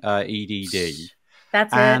using EDD.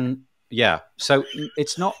 That's and yeah, so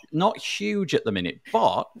it's not huge at the minute,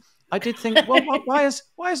 but I did think, well, why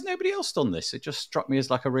has nobody else done this? It just struck me as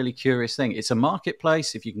like a really curious thing. It's a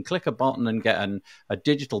marketplace. If you can click a button and get a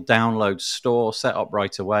digital download store set up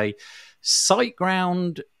right away.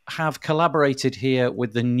 Siteground have collaborated here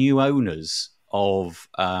with the new owners of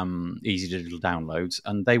Easy Digital Downloads,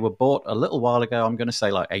 and they were bought a little while ago. I'm going to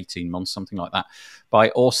say like 18 months, something like that, by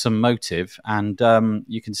Awesome Motive. And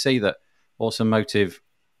you can see that Awesome Motive,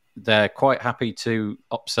 they're quite happy to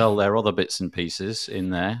upsell their other bits and pieces in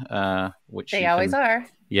there, which they always are.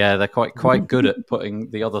 Yeah, they're quite good at putting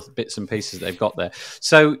the other bits and pieces they've got there.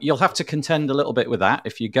 So you'll have to contend a little bit with that.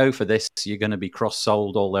 If you go for this, you're going to be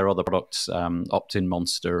cross-sold all their other products, Opt-in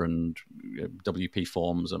Monster and WP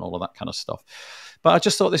Forms and all of that kind of stuff. But I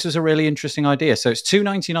just thought this was a really interesting idea. So it's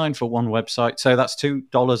 $2.99 for one website. So that's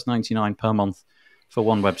 $2.99 per month for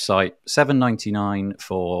one website, $7.99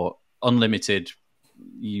 for unlimited.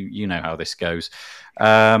 You know how this goes.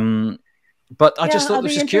 But I just thought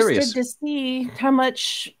this was curious. I'll be interested to see how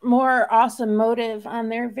much more Awesome Motive on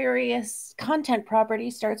their various content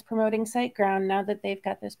properties starts promoting SiteGround now that they've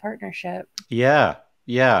got this partnership. Yeah,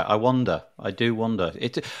 I wonder. I do wonder.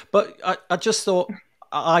 But I just thought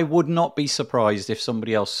I would not be surprised if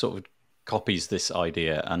somebody else sort of copies this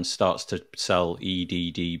idea and starts to sell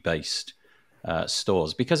EDD-based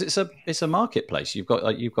stores, because it's a marketplace. You've got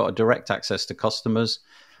a direct access to customers.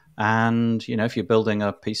 And, if you're building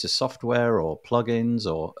a piece of software or plugins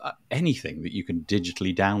or anything that you can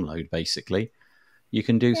digitally download, basically, you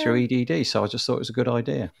can do through EDD. So I just thought it was a good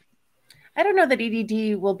idea. I don't know that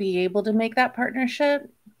EDD will be able to make that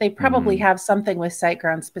partnership. They probably have something with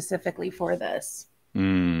SiteGround specifically for this.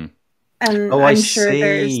 And I'm sure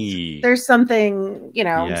there's something,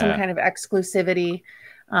 some kind of exclusivity.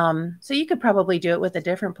 So you could probably do it with a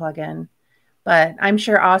different plugin. But I'm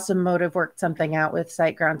sure Awesome Motive worked something out with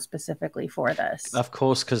SiteGround specifically for this. Of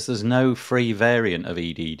course, because there's no free variant of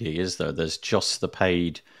EDD, is there? There's just the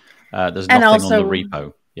paid. There's nothing on the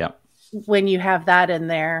repo. Yeah. When you have that in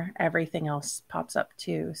there, everything else pops up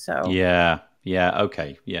too. So yeah,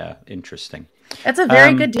 okay, yeah, interesting. That's a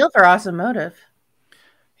very good deal for Awesome Motive.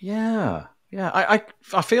 Yeah. I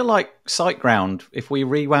feel like SiteGround, if we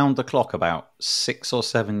rewound the clock about 6 or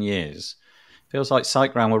 7 years. Feels like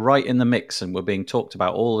SiteGround were right in the mix and were being talked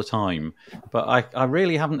about all the time. But I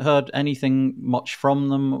really haven't heard anything much from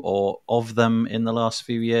them or of them in the last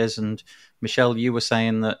few years. And Michelle, you were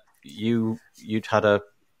saying that you'd had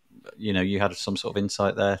you had some sort of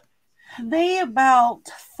insight there. They about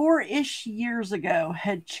 4-ish years ago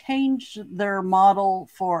had changed their model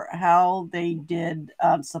for how they did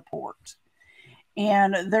support.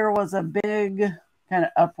 And there was a big kind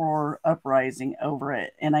of uprising over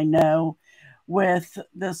it. And I know with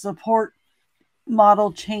the support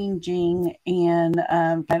model changing and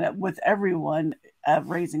kind of with everyone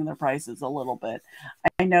raising their prices a little bit,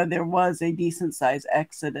 I know there was a decent sized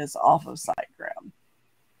exodus off of SiteGround.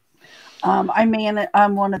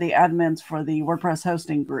 I'm one of the admins for the WordPress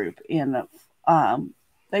hosting group in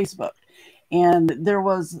Facebook, and there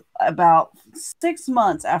was about 6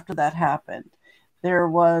 months after that happened, there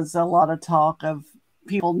was a lot of talk of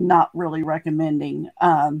people not really recommending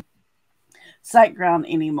SiteGround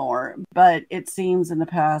anymore, but it seems in the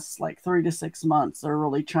past like 3 to 6 months they're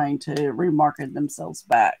really trying to remarket themselves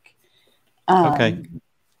back. Okay,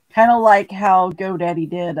 kind of like how GoDaddy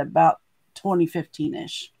did about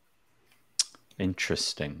 2015-ish.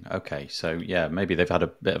 Interesting. Okay, so yeah, maybe they've had a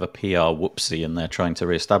bit of a PR whoopsie and they're trying to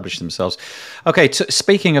reestablish themselves. Okay,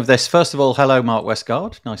 speaking of this, first of all, hello, Mark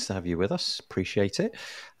Westgard. Nice to have you with us. Appreciate it.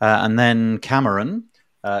 And then Cameron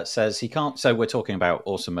says he can't. So we're talking about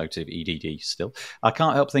Awesome Motive EDD still. I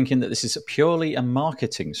can't help thinking that this is purely a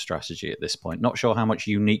marketing strategy at this point. Not sure how much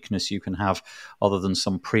uniqueness you can have other than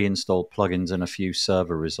some pre-installed plugins and a few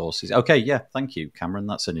server resources. Okay, yeah, thank you, Cameron.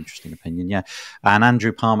 That's an interesting opinion, yeah. And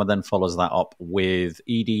Andrew Palmer then follows that up with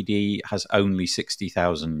EDD has only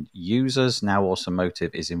 60,000 users. Now Awesome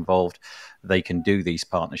Motive is involved. They can do these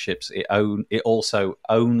partnerships. It also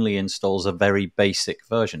only installs a very basic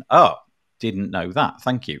version. Oh, didn't know that.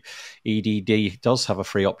 Thank you. EDD does have a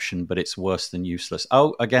free option, but it's worse than useless.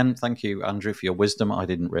 Oh, again, thank you, Andrew, for your wisdom. I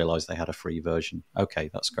didn't realize they had a free version. Okay,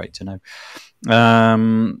 that's great to know.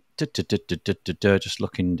 Just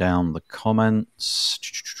looking down the comments.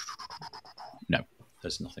 No,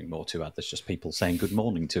 there's nothing more to add. There's just people saying good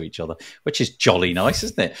morning to each other, which is jolly nice,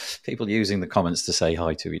 isn't it? People using the comments to say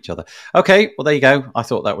hi to each other. Okay, well, there you go. I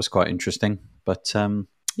thought that was quite interesting. But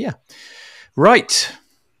yeah. Right.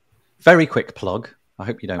 Very quick plug. I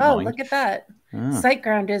hope you don't mind. Oh, look at that.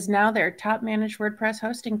 Siteground is now their top managed WordPress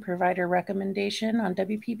hosting provider recommendation on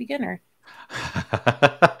WP Beginner.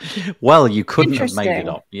 Well, you couldn't have made it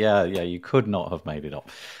up. Yeah, you could not have made it up.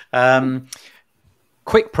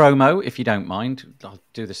 Quick promo, if you don't mind. I'll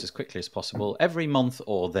do this as quickly as possible. Every month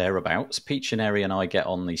or thereabouts, Peach and Eri and I get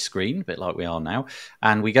on the screen, a bit like we are now,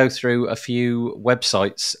 and we go through a few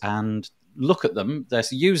websites and look at them. They're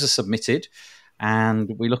user submitted,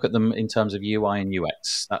 and we look at them in terms of UI and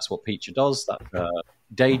UX. That's what Peach does. That's her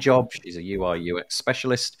day job. She's a UI UX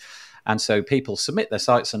specialist. And so people submit their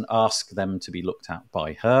sites and ask them to be looked at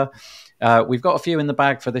by her. We've got a few in the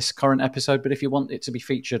bag for this current episode, but if you want it to be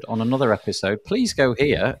featured on another episode, please go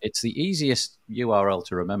here. It's the easiest URL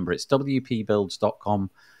to remember. It's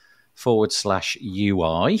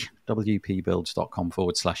wpbuilds.com/UI,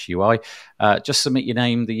 wpbuilds.com/UI. Just submit your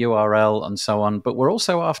name, the URL, and so on. But we're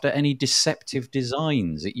also after any deceptive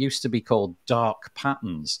designs. It used to be called dark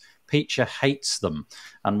patterns. Peacher hates them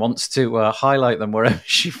and wants to highlight them wherever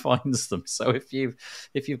she finds them. So if you've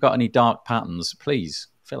got any dark patterns, please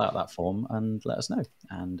fill out that form and let us know.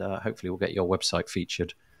 And hopefully we'll get your website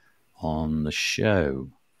featured on the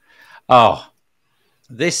show. Oh,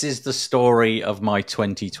 this is the story of my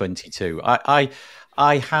 2022. I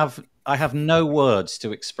have no words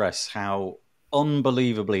to express how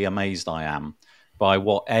unbelievably amazed I am by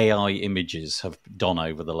what AI images have done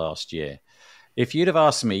over the last year. If you'd have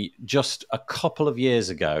asked me just a couple of years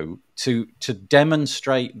ago to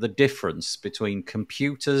demonstrate the difference between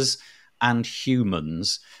computers and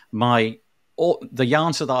humans, the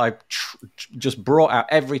answer that I just brought out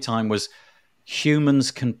every time was humans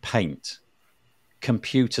can paint,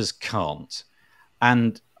 computers can't.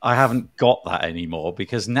 And I haven't got that anymore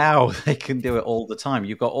because now they can do it all the time.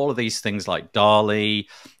 You've got all of these things like DALL-E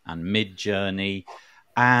and Midjourney.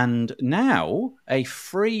 And now a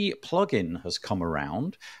free plugin has come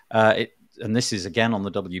around. And this is again on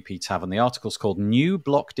the WP tab, and the article's called New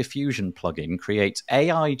Block Diffusion Plugin Creates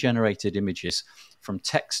AI-Generated Images from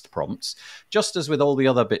Text Prompts. Just as with all the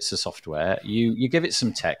other bits of software, you give it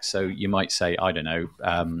some text. So you might say, I don't know,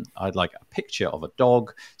 I'd like a picture of a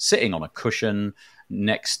dog sitting on a cushion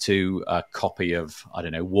next to a copy of, I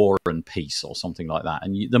don't know, War and Peace or something like that.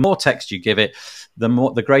 And the more text you give it,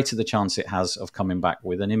 the greater the chance it has of coming back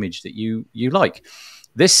with an image that you like.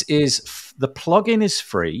 The plugin is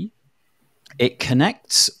free. It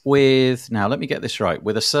connects with, now let me get this right,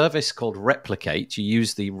 with a service called Replicate. You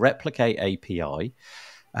use the Replicate API.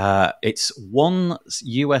 It's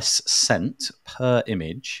 $0.01 per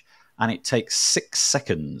image, and it takes 6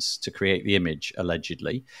 seconds to create the image,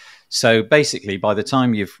 allegedly. So basically, by the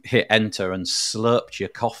time you've hit enter and slurped your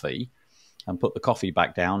coffee and put the coffee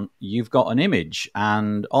back down, you've got an image.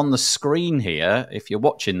 And on the screen here, if you're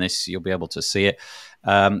watching this, you'll be able to see it.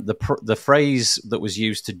 The phrase that was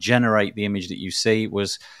used to generate the image that you see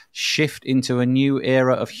was shift into a new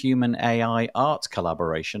era of human AI art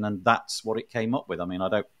collaboration. And that's what it came up with. I mean, I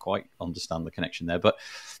don't quite understand the connection there, but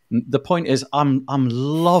the point is I'm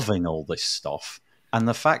loving all this stuff. And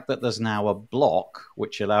the fact that there's now a block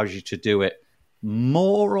which allows you to do it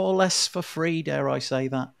more or less for free, dare I say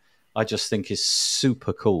that, I just think is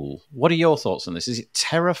super cool. What are your thoughts on this? Is it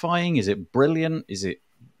terrifying? Is it brilliant?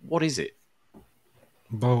 What is it?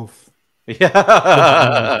 Both.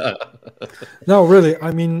 Yeah. No, really.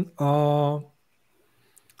 I mean, I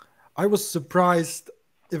was surprised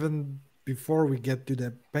even before we get to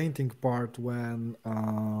the painting part when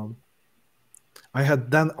I had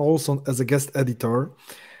Dan Olson as a guest editor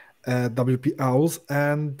at WP Owls,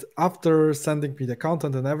 and after sending me the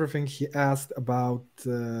content and everything, he asked about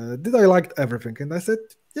did I liked everything, and I said,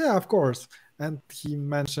 yeah, of course. And he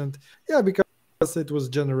mentioned, yeah, because it was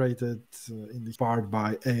generated in this part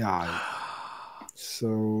by AI.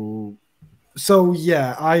 So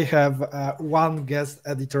yeah, I have one guest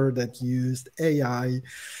editor that used AI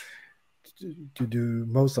to do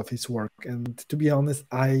most of his work, and to be honest,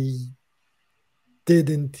 I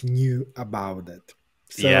didn't knew about it.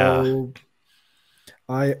 So yeah.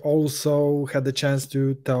 I also had the chance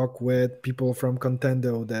to talk with people from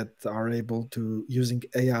Contendo that are able to using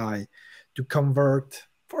AI to convert,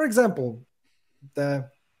 for example, the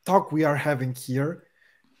talk we are having here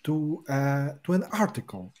to an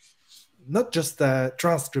article, not just a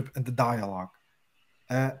transcript and the dialogue,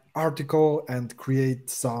 article, and create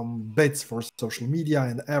some bits for social media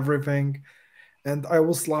and everything. And I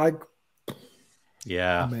was like,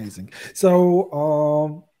 yeah, amazing.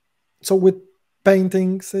 So with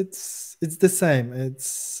paintings, it's the same.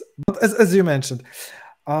 But as you mentioned,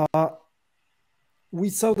 we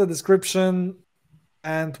saw the description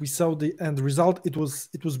and we saw the end result. It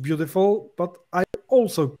was beautiful, but I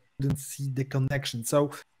also didn't see the connection.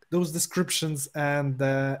 So those descriptions and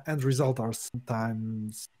the end result are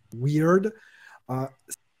sometimes weird.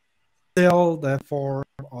 still the form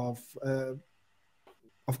of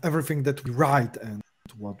everything that we write and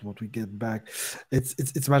what we get back.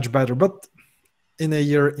 It's much better, but in a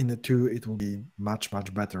year, in a two, it will be much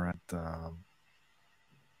better. And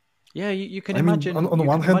yeah, you can I mean, imagine. on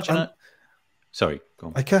one hand, sorry, go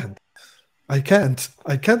on. I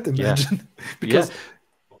can't imagine because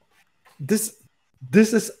this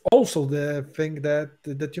is also the thing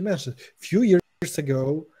that you mentioned. A few years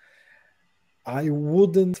ago, I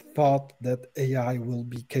wouldn't thought that AI will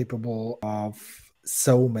be capable of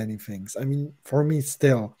so many things. I mean, for me,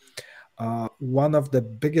 still, one of the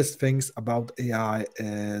biggest things about AI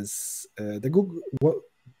is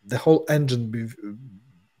the whole engine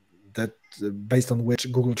that based on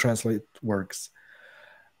which Google Translate works.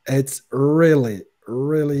 It's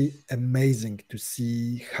really amazing to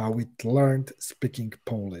see how it learned speaking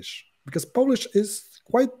Polish, because Polish is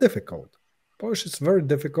quite difficult. Polish is very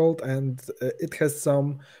difficult, and it has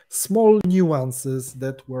some small nuances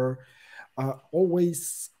that were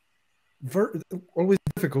always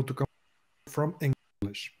difficult to come from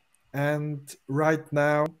English. And right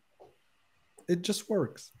now, it just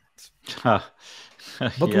works. But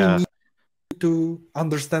we need to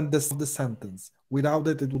understand the sentence. Without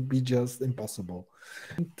it, it would be just impossible.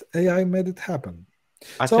 And AI made it happen.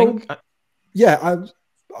 I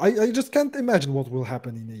just can't imagine what will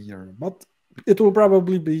happen in a year, but it will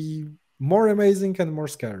probably be more amazing and more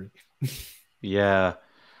scary. Yeah,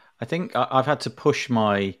 I think I've had to push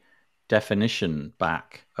my definition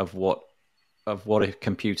back of what a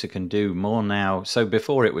computer can do more now. So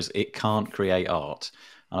before it was it can't create art,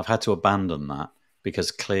 and I've had to abandon that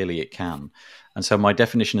because clearly it can. And so my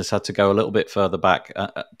definition has had to go a little bit further back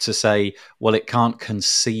to say, well, it can't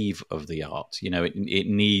conceive of the art. You know, it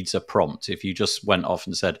needs a prompt. If you just went off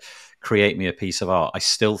and said, create me a piece of art, I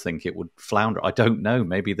still think it would flounder. I don't know.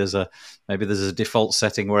 Maybe there's a default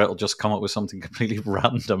setting where it'll just come up with something completely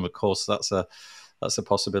random. Of course, that's a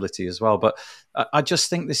possibility as well. But I just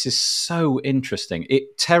think this is so interesting.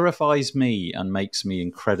 It terrifies me and makes me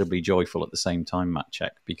incredibly joyful at the same time,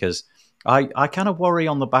 Maciek, because I kind of worry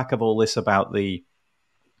on the back of all this about the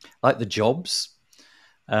jobs.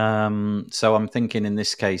 So I'm thinking in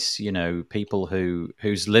this case, you know, people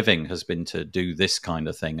whose living has been to do this kind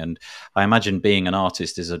of thing, and I imagine being an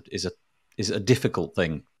artist is a difficult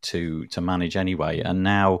thing to manage anyway. And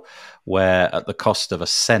now, where at the cost of a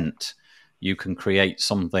cent, you can create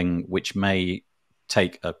something which may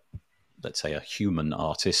take let's say a human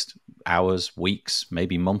artist hours, weeks,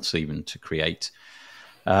 maybe months even to create.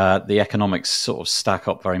 The economics sort of stack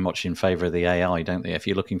up very much in favor of the AI, don't they? If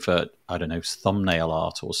you're looking for, I don't know, thumbnail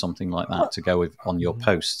art or something like that to go with on your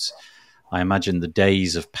posts, I imagine the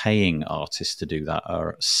days of paying artists to do that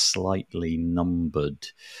are slightly numbered.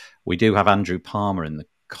 We do have Andrew Palmer in the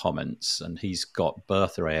comments, and he's got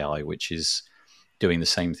Bertha AI, which is doing the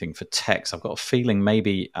same thing for text. I've got a feeling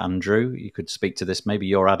maybe, Andrew, you could speak to this. Maybe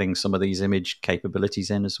you're adding some of these image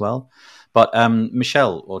capabilities in as well. But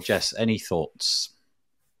Michelle or Jess, any thoughts?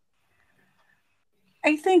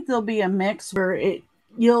 I think there'll be a mix where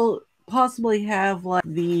you'll possibly have like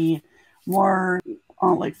the more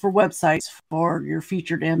like for websites for your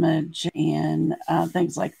featured image and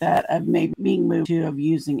things like that of maybe being moved to of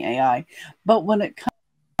using AI. But when it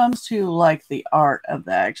comes to like the art of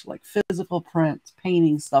the actual like physical prints,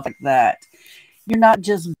 painting, stuff like that, you're not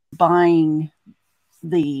just buying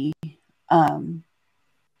the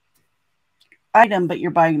item, but you're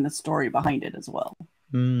buying the story behind it as well.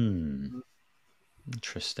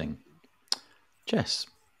 Interesting. Jess?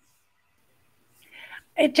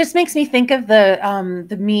 It just makes me think of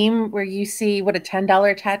the meme where you see what a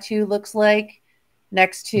 $10 tattoo looks like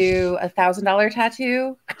next to a $1,000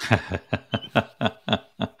 tattoo.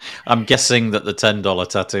 I'm guessing that the $10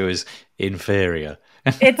 tattoo is inferior.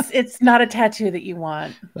 It's not a tattoo that you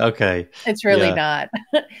want. Okay. It's really not.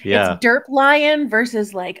 Yeah. It's derp lion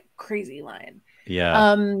versus like crazy lion.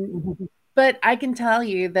 Yeah. But I can tell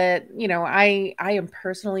you that, you know, I am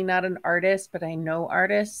personally not an artist, but I know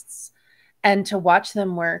artists, and to watch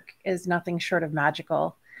them work is nothing short of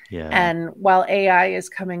magical. Yeah. And while AI is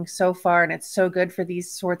coming so far and it's so good for these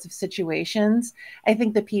sorts of situations, I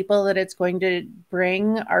think the people that it's going to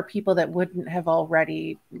bring are people that wouldn't have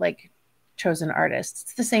already like chosen artists.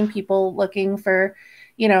 It's the same people looking for,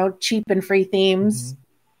 you know, cheap and free themes.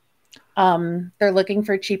 They're looking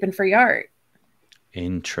for cheap and free art.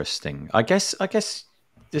 Interesting. I guess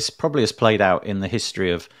this probably has played out in the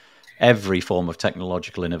history of every form of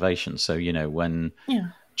technological innovation. So, you know, when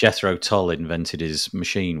Jethro Tull invented his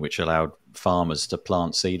machine, which allowed farmers to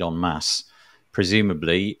plant seed en masse,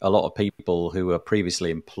 presumably a lot of people who were previously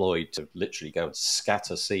employed to literally go and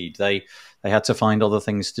scatter seed, they had to find other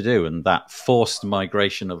things to do, and that forced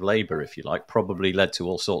migration of labor, if you like, probably led to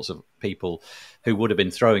all sorts of people who would have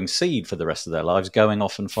been throwing seed for the rest of their lives going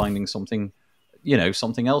off and finding something, you know,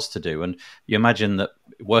 something else to do. And you imagine that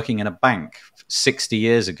working in a bank 60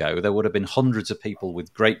 years ago, there would have been hundreds of people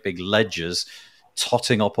with great big ledgers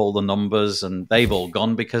totting up all the numbers, and they've all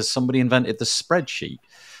gone because somebody invented the spreadsheet.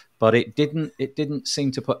 But it didn't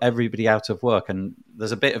seem to put everybody out of work. And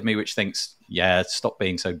there's a bit of me which thinks, yeah, stop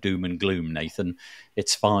being so doom and gloom, Nathan.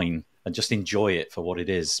 It's fine, and just enjoy it for what it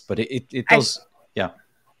is. But it does, yeah.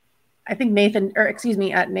 I think Nathan,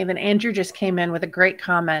 Andrew just came in with a great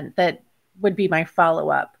comment that would be my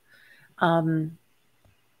follow-up. I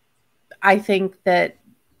think that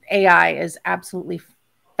AI is absolutely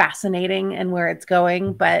fascinating and where it's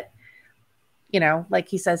going, but, you know, like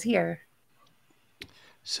he says here.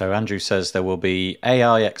 So Andrew says there will be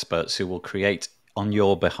AI experts who will create on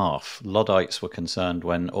your behalf. Luddites were concerned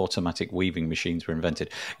when automatic weaving machines were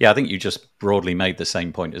invented. Yeah, I think you just broadly made the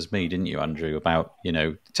same point as me, didn't you, Andrew, about, you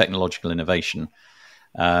know, technological innovation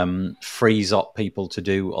frees up people to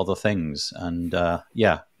do other things. And I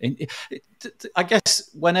guess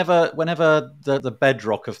whenever the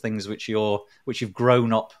bedrock of things which you've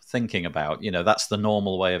grown up thinking about, you know, that's the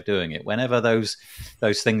normal way of doing it. Whenever those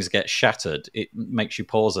things get shattered, it makes you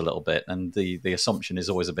pause a little bit, and the assumption is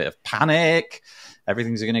always a bit of panic.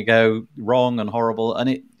 Everything's going to go wrong and horrible, and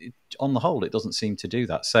it on the whole, it doesn't seem to do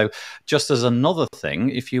that. So just as another thing,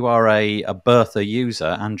 if you are a Bertha user,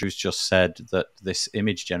 Andrew's just said that this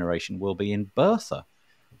image generation will be in Bertha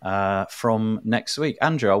from next week.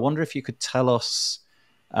 Andrew, I wonder if you could tell us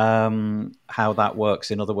how that works.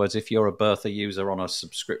 In other words, if you're a Bertha user on a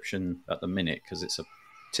subscription at the minute, because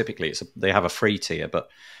they have a free tier, but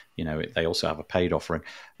you know, they also have a paid offering.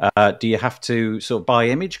 Do you have to sort of buy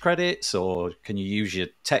image credits, or can you use your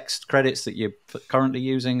text credits that you're currently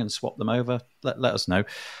using and swap them over? Let us know.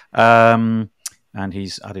 And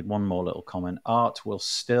he's added one more little comment. Art will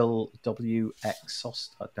still WXOST,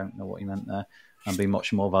 I don't know what he meant there, and be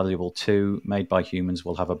much more valuable too. Made by humans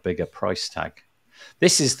will have a bigger price tag.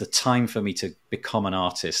 This is the time for me to become an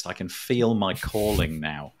artist. I can feel my calling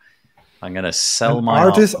now. I'm going to sell my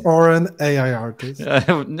artist art. Or an AI artist?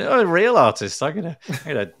 No, a real artist. I'm going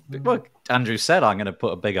to. Well, Andrew said I'm going to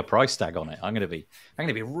put a bigger price tag on it. I'm going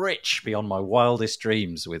to be rich beyond my wildest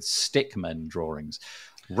dreams with stickmen drawings.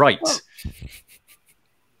 Right. Well,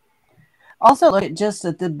 also, look just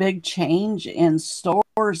at the big change in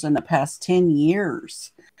stores in the past 10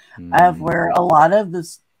 years, of where a lot of the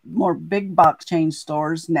more big box chain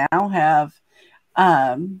stores now have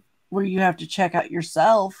where you have to check out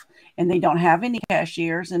yourself, and they don't have any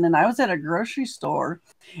cashiers. And then I was at a grocery store,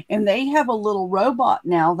 and they have a little robot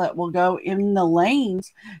now that will go in the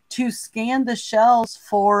lanes to scan the shelves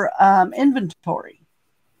for inventory.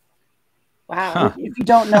 Wow. Huh. If you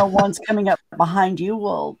don't know one's coming up behind you,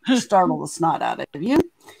 will startle the snot out of you.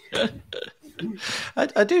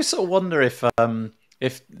 I do sort of wonder if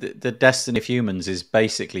the destiny of humans is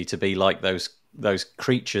basically to be like those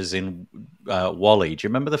creatures in WALL-E. Do you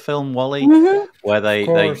remember the film WALL-E, where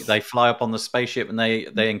they fly up on the spaceship and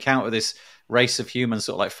they encounter this race of humans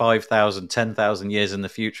sort of like 5,000, 10,000 years in the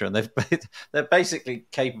future, and they're basically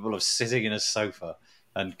capable of sitting in a sofa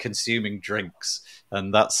and consuming drinks,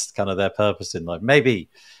 and that's kind of their purpose in life. Maybe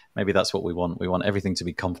that's what we want. We want everything to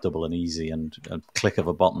be comfortable and easy and a click of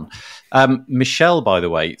a button. Michelle, by the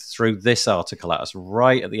way, threw this article at us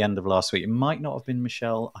right at the end of last week. It might not have been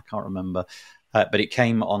Michelle. I can't remember. But it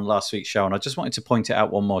came on last week's show, and I just wanted to point it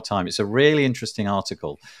out one more time. It's a really interesting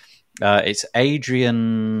article. It's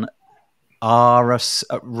Adrian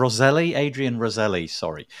Roselli,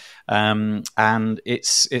 sorry. And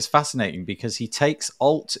it's fascinating because he takes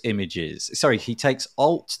alt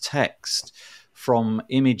text from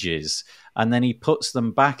images, and then he puts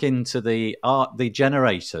them back into the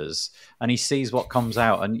generators, and he sees what comes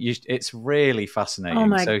out, and it's really fascinating. Oh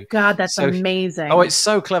my God, that's amazing. Oh, it's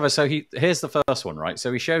so clever. So here's the first one, right?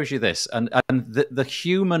 So he shows you this, and the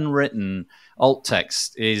human written alt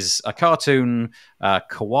text is a cartoon,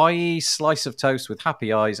 kawaii slice of toast with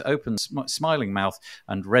happy eyes, open smiling mouth,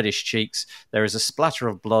 and reddish cheeks. There is a splatter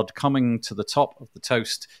of blood coming to the top of the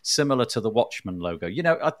toast, similar to the Watchman logo. You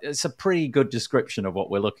know, it's a pretty good description of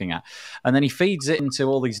what we're looking at. And then he feeds it into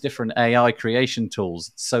all these different AI creation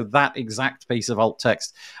tools. So that exact piece of alt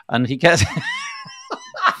text, and he gets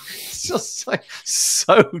it's just like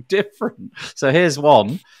so different. So here's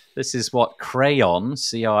one. This is what Crayon,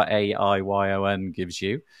 Craiyon, gives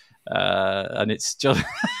you, and it's just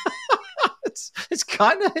it's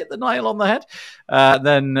kind of hit the nail on the head.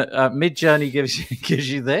 Then Midjourney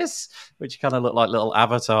gives you this, which kind of look like little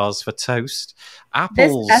avatars for toast.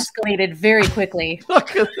 Apple's This escalated very quickly.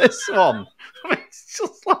 Look at this one. It's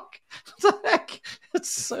just like, what the heck? It's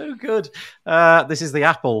so good. This is the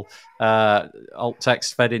Apple alt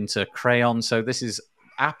text fed into crayon. So this is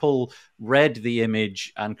Apple read the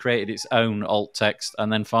image and created its own alt text,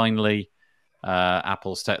 and then finally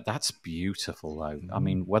Apple's text. That's beautiful, though. I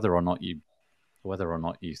mean, whether or not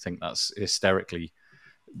you think that's hysterically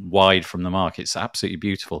wide from the mark, it's absolutely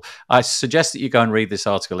beautiful. I suggest that you go and read this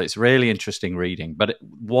article. It's really interesting reading. But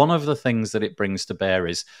one of the things that it brings to bear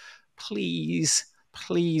is, please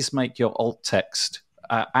make your alt text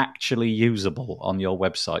actually usable on your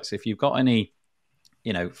websites. If you've got any,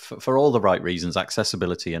 for all the right reasons,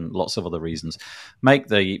 accessibility and lots of other reasons, make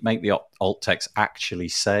the alt text actually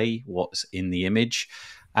say what's in the image.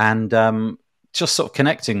 And just sort of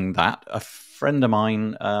connecting that, a friend of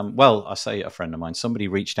mine, I say a friend of mine, somebody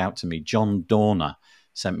reached out to me, John Dorner,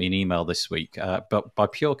 sent me an email this week, but by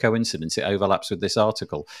pure coincidence, it overlaps with this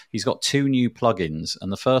article. He's got 2 new plugins,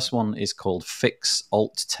 and the first one is called Fix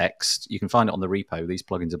Alt Text. You can find it on the repo. These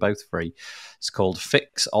plugins are both free. It's called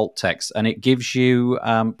Fix Alt Text, and it gives you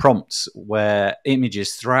prompts where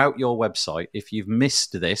images throughout your website, if you've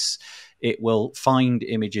missed this, it will find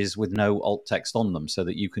images with no alt text on them so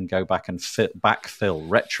that you can go back and backfill,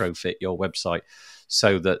 retrofit your website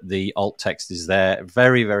so that the alt text is there.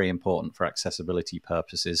 Very, very important for accessibility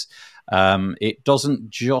purposes. It doesn't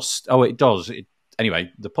just... Oh, it does.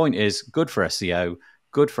 Anyway, the point is good for SEO,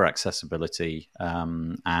 good for accessibility.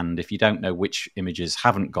 And if you don't know which images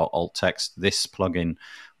haven't got alt text, this plugin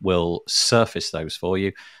will surface those for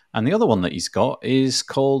you. And the other one that he's got is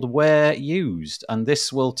called Where Used. And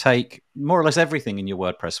this will take more or less everything in your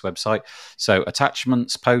WordPress website. So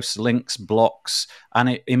attachments, posts, links, blocks,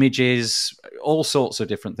 and images, all sorts of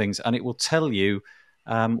different things. And it will tell you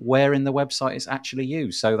where in the website it's actually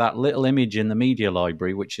used. So that little image in the media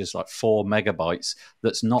library, which is like 4 megabytes,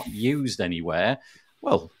 that's not used anywhere,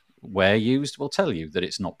 well, Where Used will tell you that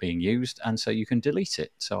it's not being used. And so you can delete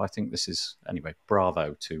it. So I think this is, anyway,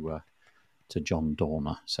 bravo to John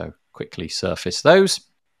Dorner. So quickly surface those.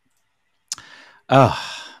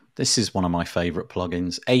 This is one of my favorite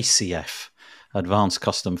plugins, ACF, Advanced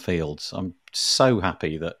Custom Fields. I'm so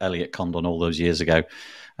happy that Elliot Condon all those years ago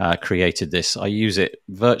created this. I use it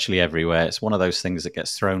virtually everywhere. It's one of those things that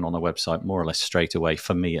gets thrown on a website more or less straight away,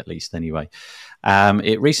 for me at least anyway.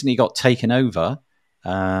 It recently got taken over.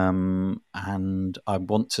 And I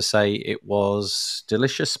want to say it was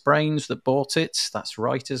Delicious Brains that bought it. That's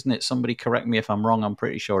right, isn't it? Somebody correct me if I'm wrong. I'm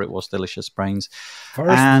pretty sure it was Delicious Brains.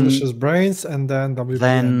 First Delicious Brains, and then WP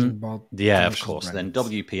Engine bought. Yeah, Delicious of course. Brains. Then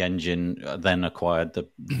WP Engine then acquired the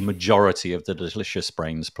majority of the Delicious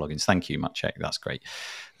Brains plugins. Thank you, Maciek. That's great.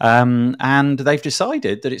 And they've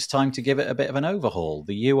decided that it's time to give it a bit of an overhaul.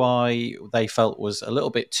 The UI they felt was a little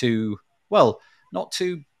bit too, well, not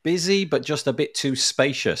too busy, but just a bit too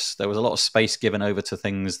spacious. There was a lot of space given over to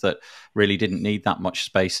things that really didn't need that much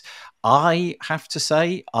space. I have to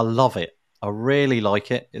say, I love it. I really like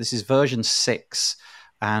it. This is version 6.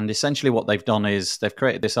 And essentially what they've done is they've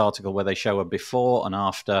created this article where they show a before and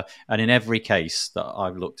after. And in every case that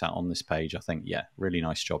I've looked at on this page, I think, yeah, really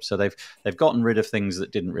nice job. So they've gotten rid of things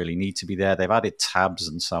that didn't really need to be there. They've added tabs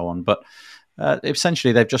and so on. But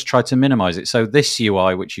essentially, they've just tried to minimize it. So this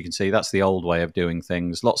UI, which you can see, that's the old way of doing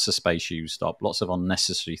things. Lots of space used up, lots of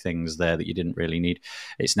unnecessary things there that you didn't really need.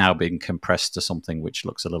 It's now being compressed to something which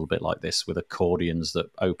looks a little bit like this with accordions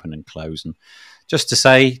that open and close. And just to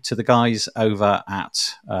say to the guys over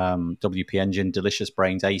at WP Engine, Delicious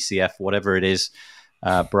Brains, ACF, whatever it is,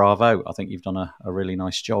 bravo. I think you've done a really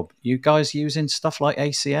nice job. You guys using stuff like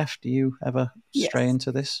ACF? Do you ever stray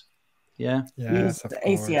into this? Yeah. Use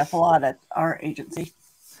ACF a lot at our agency.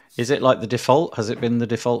 Is it like the default? Has it been the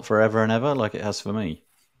default forever and ever like it has for me?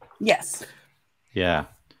 Yes. Yeah.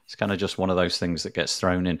 It's kind of just one of those things that gets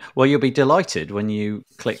thrown in. Well, you'll be delighted when you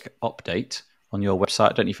click update on your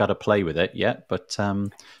website. I don't know if you've had a play with it yet, but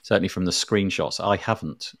certainly from the screenshots, I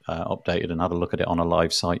haven't updated and had a look at it on a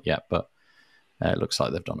live site yet, but it looks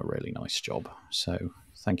like they've done a really nice job. So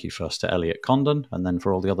thank you first to Elliot Condon, and then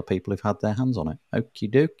for all the other people who've had their hands on it.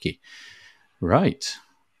 Okie dokie. Right.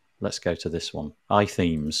 Let's go to this one.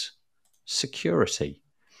 iThemes. Security.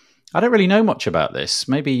 I don't really know much about this.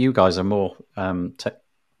 Maybe you guys are more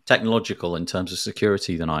technological in terms of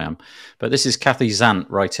security than I am. But this is Kathy Zant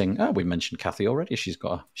writing. Oh, we mentioned Kathy already. She's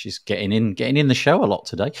getting in the show a lot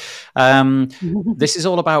today. This is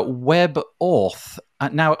all about WebAuth.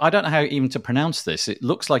 Now, I don't know how even to pronounce this. It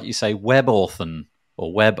looks like you say WebAuthn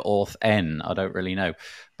or WebAuthn. I don't really know.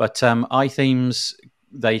 But iThemes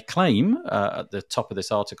they claim at the top of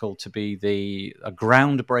this article to be a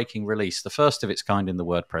groundbreaking release, the first of its kind in the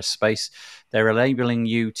WordPress space. They're enabling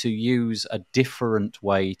you to use a different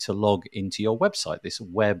way to log into your website, this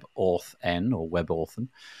WebAuthn or WebAuthn.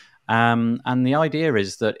 And the idea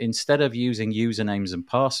is that instead of using usernames and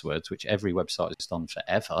passwords, which every website has done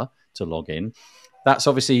forever to log in, that's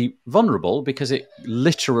obviously vulnerable because it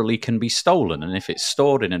literally can be stolen. And if it's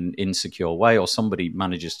stored in an insecure way, or somebody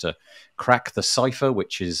manages to crack the cipher,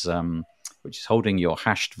 which is holding your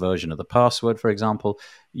hashed version of the password, for example,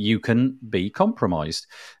 you can be compromised.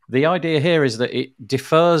 The idea here is that it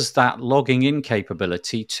defers that logging in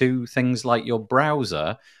capability to things like your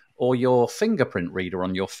browser or your fingerprint reader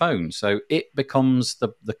on your phone. So it becomes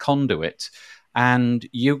the conduit. And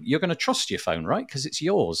you're going to trust your phone, right? Because it's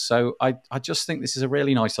yours. So I just think this is a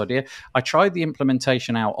really nice idea. I tried the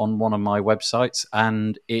implementation out on one of my websites,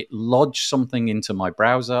 and it lodged something into my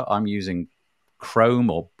browser. I'm using Chrome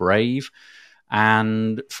or Brave.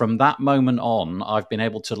 And from that moment on, I've been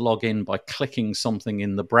able to log in by clicking something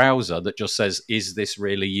in the browser that just says, is this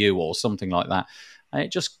really you, or something like that. And it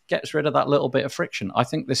just gets rid of that little bit of friction. I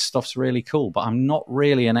think this stuff's really cool, but I'm not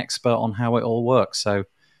really an expert on how it all works. So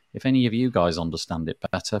if any of you guys understand it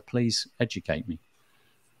better, please educate me.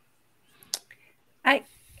 I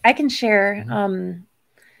can share.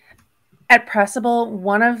 At Pressable,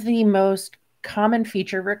 one of the most common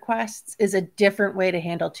feature requests is a different way to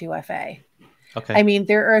handle 2FA. Okay. I mean,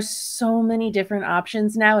 there are so many different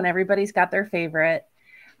options now, and everybody's got their favorite.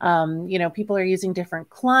 People are using different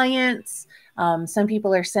clients. Some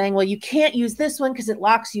people are saying, well, you can't use this one because it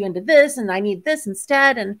locks you into this, and I need this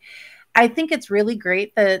instead. And I think it's really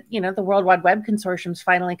great that, the World Wide Web Consortium is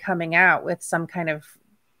finally coming out with some kind of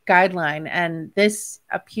guideline. And this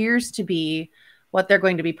appears to be what they're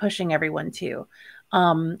going to be pushing everyone to.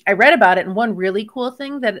 I read about it, and one really cool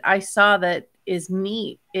thing that I saw that is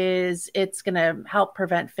neat is it's going to help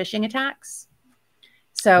prevent phishing attacks.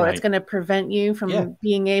 So It's going to prevent you from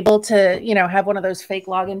being able to, have one of those fake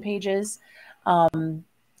login pages.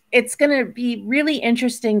 It's going to be really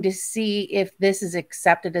interesting to see if this is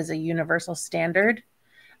accepted as a universal standard,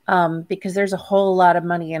 because there's a whole lot of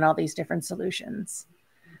money in all these different solutions.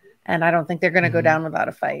 And I don't think they're going to go down without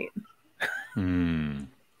a fight.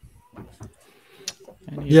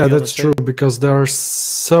 Yeah, that's true, because there are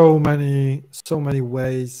so many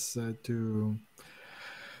ways to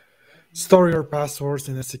store your passwords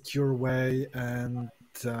in a secure way. And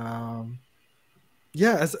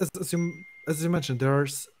as you mentioned,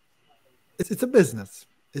 it's a business.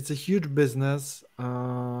 It's a huge business,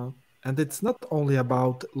 and it's not only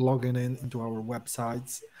about logging into our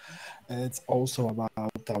websites. It's also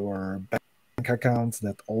about our bank accounts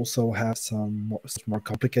that also have some more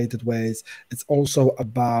complicated ways. It's also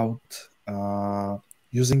about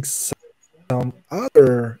using some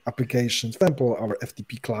other applications, for example, our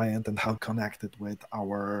FTP client, and how connected with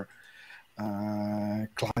our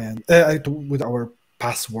client, with our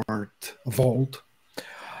password vault.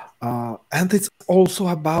 And it's also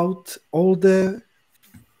about all the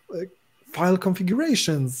file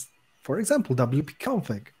configurations. For example,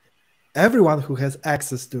 wp-config. Everyone who has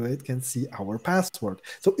access to it can see our password.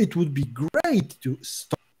 So it would be great to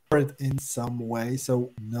store it in some way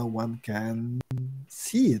so no one can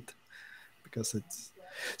see it, because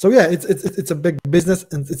it's a big business,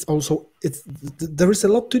 and there is a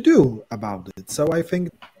lot to do about it. So I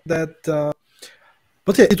think that,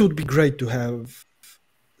 but yeah, it would be great to have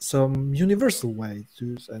some universal way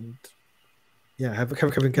to, and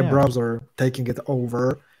having a browser taking it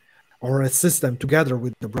over, or a system together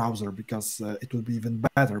with the browser, because it will be even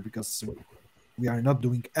better, because we are not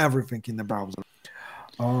doing everything in the browser.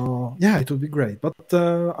 It would be great. But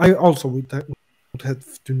I also would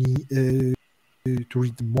have to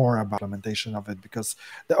read more about implementation of it, because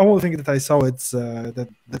the only thing that I saw it's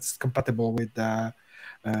that's compatible with the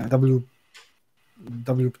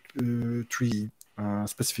W3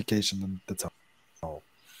 specification, and that's all.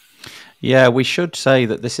 Yeah, we should say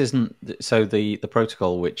that this isn't, so the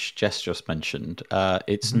protocol which Jess just mentioned,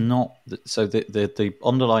 it's not, so the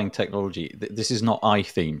underlying technology, this is not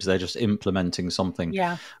iThemes. They're just implementing something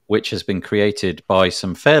which has been created by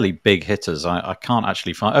some fairly big hitters. I can't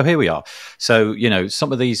actually find, oh, here we are. So,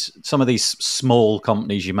 some of these small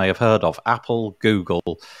companies you may have heard of: Apple,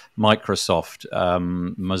 Google, Microsoft,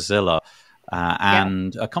 Mozilla,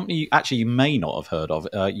 and a company actually you may not have heard of,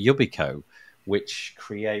 Yubico, which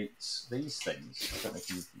creates these things. I don't know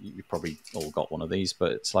if you probably all got one of these,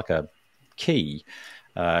 but it's like a key.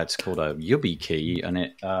 It's called a YubiKey, and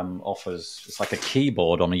it offers, it's like a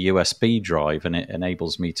keyboard on a USB drive, and it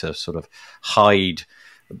enables me to sort of hide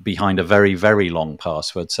behind a very, very long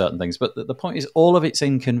password, certain things. But the point is, all of it's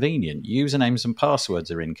inconvenient. Usernames and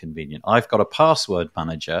passwords are inconvenient. I've got a password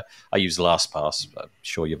manager. I use LastPass. I'm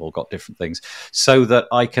sure you've all got different things, so that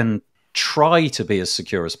I can try to be as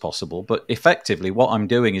secure as possible. But effectively, what I'm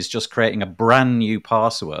doing is just creating a brand new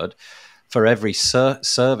password for every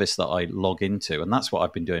service that I log into. And that's what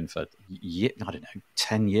I've been doing for, I don't know,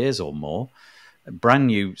 10 years or more. Brand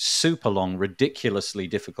new, super long, ridiculously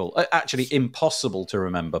difficult, actually impossible to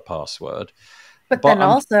remember password. But then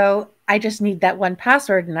also, I just need that one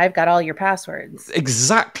password and I've got all your passwords.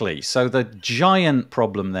 Exactly. So the giant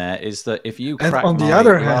problem there is that if you crack, and on the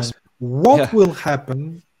other hand, what will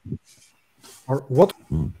happen, or what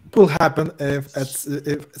will happen if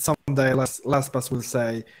someday LastPass will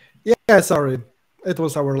say, yeah, sorry, it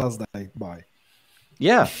was our last day, bye.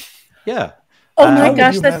 Yeah. Oh my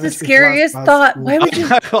gosh, that's the scariest thought. Why would you?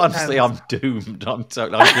 Honestly, I'm doomed. I'm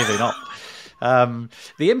giving up.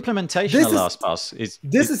 The implementation of LastPass is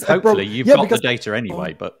hopefully you've got the data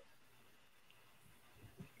anyway, but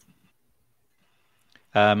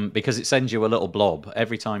because it sends you a little blob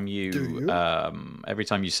every time you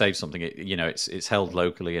save something. It's held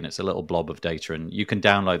locally and it's a little blob of data, and you can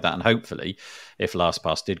download that. And hopefully, if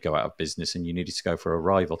LastPass did go out of business and you needed to go for a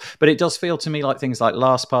rival, but it does feel to me like things like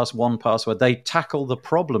LastPass, 1Password, they tackle the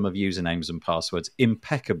problem of usernames and passwords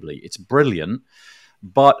impeccably. It's brilliant,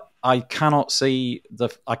 but I cannot see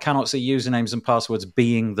usernames and passwords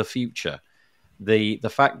being the future. The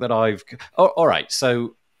fact that all right,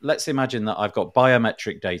 so let's imagine that I've got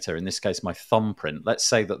biometric data, in this case, my thumbprint. Let's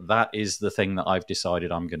say that is the thing that I've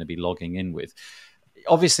decided I'm going to be logging in with.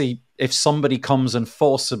 Obviously, if somebody comes and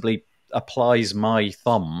forcibly applies my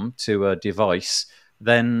thumb to a device,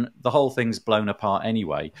 then the whole thing's blown apart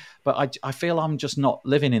anyway. But I feel I'm just not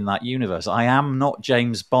living in that universe. I am not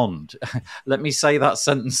James Bond. Let me say that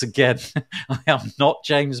sentence again. I am not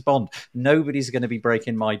James Bond. Nobody's going to be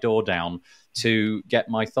breaking my door down to get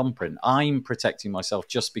my thumbprint. I'm protecting myself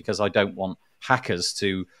just because I don't want hackers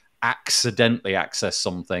to accidentally access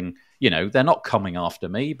something. They're not coming after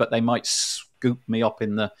me, but they might scoop me up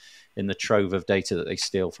in the trove of data that they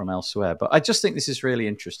steal from elsewhere. But I just think this is really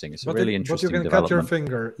interesting. It's a really interesting development. Cut your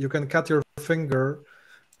finger. You can cut your finger.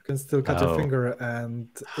 You can still cut your finger, and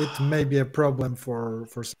it may be a problem for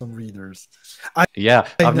some readers.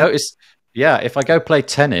 I've noticed. Yeah, if I go play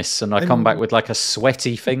tennis and I come back with like a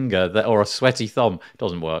sweaty finger or a sweaty thumb, it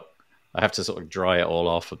doesn't work. I have to sort of dry it all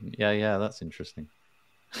off. And yeah, that's interesting.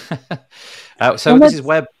 So this is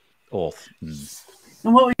WebAuth.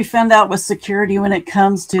 And what we found out with security when it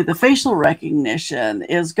comes to the facial recognition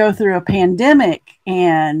is go through a pandemic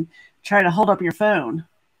and try to hold up your phone.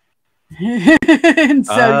 And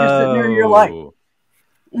so you're sitting there and you're like,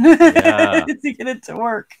 to get it to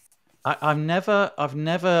work. I've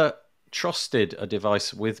never trusted a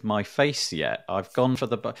device with my face yet. I've gone for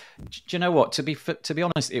do you know what? To be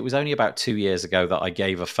honest, it was only about 2 years ago that I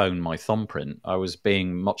gave a phone my thumbprint. I was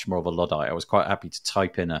being much more of a Luddite. I was quite happy to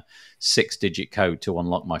type in a 6-digit code to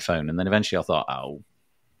unlock my phone, and then eventually I thought, oh,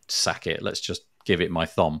 sack it. Let's just give it my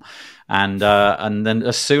thumb. And then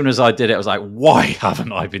as soon as I did it, I was like, why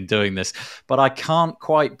haven't I been doing this? But I can't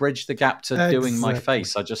quite bridge the gap to doing my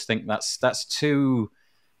face. I just think that's too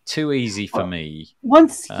easy for me.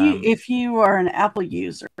 If you are an Apple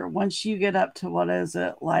user, once you get up to what is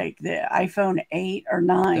it, like the iPhone 8 or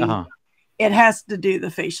 9, it has to do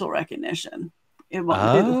the facial recognition. It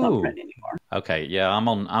won't do the thumbprint anymore. Okay, yeah, I'm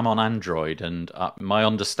on Android, and my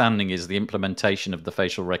understanding is the implementation of the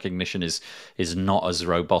facial recognition is not as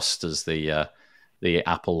robust as the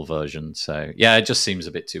Apple version. So yeah, it just seems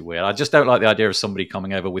a bit too weird. I just don't like the idea of somebody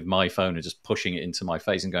coming over with my phone and just pushing it into my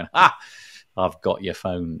face and going, I've got your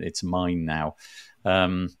phone. It's mine now.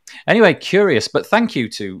 Anyway, curious, but thank you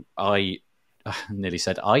to I nearly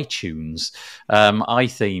said iTunes,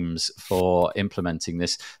 iThemes for implementing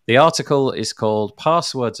this. The article is called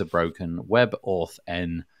 "Passwords Are Broken. WebAuth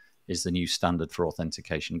N is the new standard for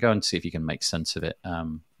authentication." Go and see if you can make sense of it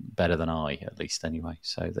better than I, at least anyway.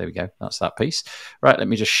 So there we go. That's that piece. Right, let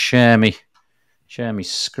me just share me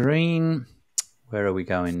screen. Where are we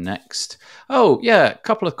going next? Oh, yeah, a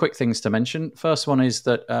couple of quick things to mention. First one is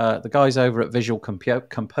that the guys over at Visual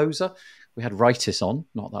Composer, we had Rightis on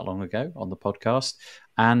not that long ago on the podcast,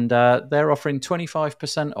 and they're offering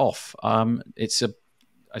 25% off. It's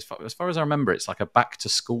as far as I remember, it's like a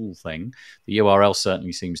back-to-school thing. The URL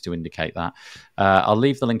certainly seems to indicate that. I'll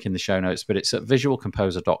leave the link in the show notes, but it's at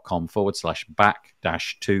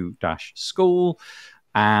visualcomposer.com/back-to-school,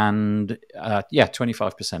 and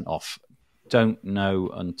 25% off. Don't know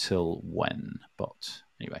until when, but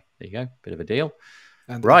anyway, there you go. Bit of a deal.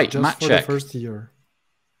 And right, just Matt for check. the first year.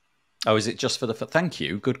 Oh, is it just for the? Thank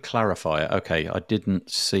you. Good clarifier. Okay, I didn't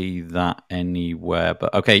see that anywhere,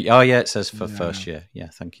 but okay. Oh, yeah, it says for first year. Yeah,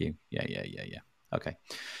 thank you. Yeah. Okay.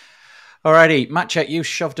 Alrighty, Matt, you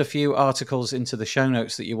shoved a few articles into the show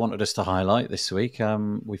notes that you wanted us to highlight this week.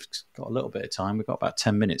 We've got a little bit of time. We've got about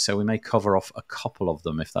 10 minutes, so we may cover off a couple of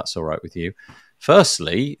them if that's all right with you.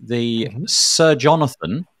 Firstly, the Sir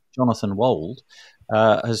Jonathan Wold,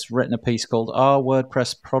 has written a piece called "Are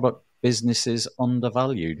WordPress Product Businesses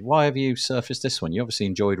Undervalued?" Why have you surfaced this one? You obviously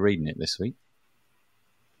enjoyed reading it this week.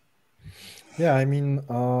 Yeah, I mean,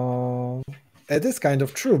 it is kind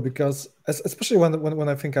of true, because especially when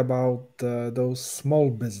I think about those small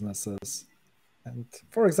businesses, and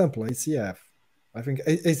for example, ACF. I think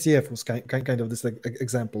ACF was kind of this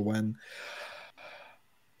example when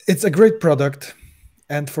it's a great product,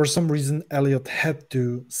 and for some reason Elliot had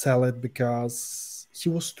to sell it because he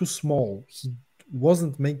was too small. He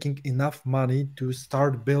wasn't making enough money to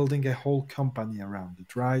start building a whole company around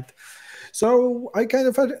it, right? So I kind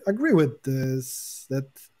of agree with this, that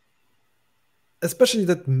especially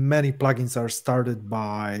that many plugins are started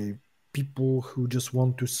by people who just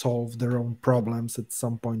want to solve their own problems. At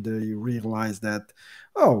some point they realize that,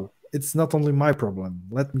 oh, it's not only my problem,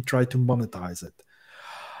 let me try to monetize it.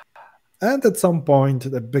 And at some point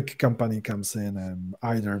a big company comes in and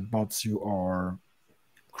either bots you or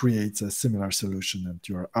creates a similar solution, and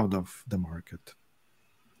you're out of the market.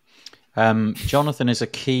 Jonathan is a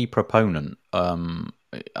key proponent.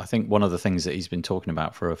 I think one of the things that he's been talking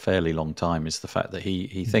about for a fairly long time is the fact that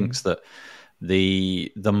he thinks that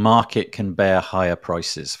the market can bear higher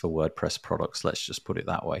prices for WordPress products. Let's just put it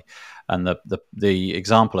that way. And the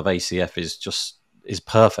example of ACF is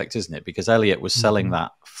perfect, isn't it? Because Elliot was selling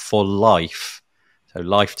that for life, so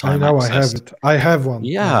lifetime access. I have one.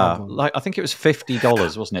 Yeah, I think it was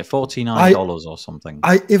 $50, wasn't it? $49 or something.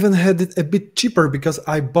 I even had it a bit cheaper because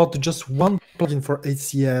I bought just one plugin for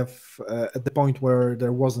ACF at the point where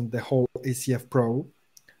there wasn't the whole ACF Pro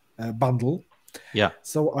bundle. Yeah.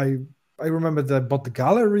 So I remember that I bought the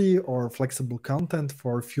gallery or flexible content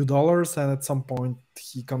for a few dollars, and at some point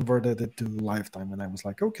he converted it to lifetime, and I was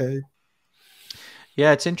like, okay.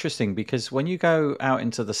 Yeah, it's interesting because when you go out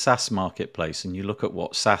into the SaaS marketplace and you look at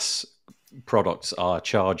what SaaS products are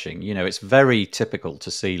charging, it's very typical to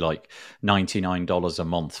see like $99 a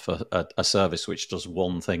month for a service which does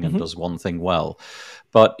one thing and does one thing well.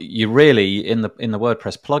 But you really, in the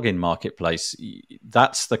WordPress plugin marketplace,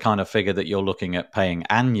 that's the kind of figure that you're looking at paying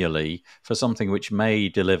annually for something which may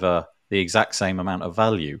deliver the exact same amount of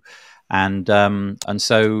value. And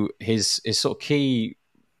so his sort of key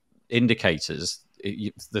indicators,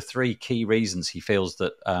 the three key reasons he feels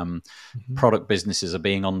that product businesses are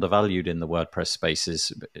being undervalued in the WordPress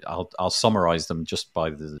spaces, I'll summarize them just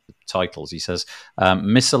by the titles. He says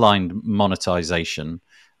misaligned monetization,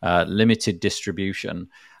 limited distribution,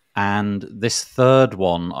 and this third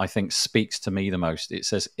one I think speaks to me the most. It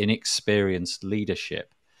says inexperienced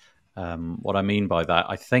leadership. What I mean by that,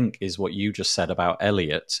 I think, is what you just said about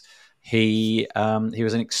Elliot. He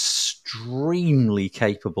was an extremely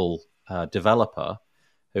capable developer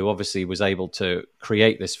who obviously was able to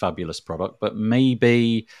create this fabulous product, but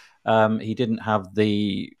maybe he didn't have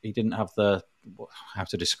the how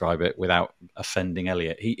to describe it without offending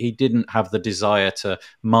Elliot. He didn't have the desire to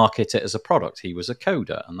market it as a product. He was a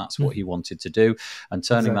coder, and that's what he wanted to do. And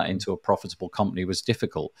turning that into a profitable company was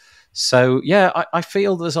difficult. So yeah, I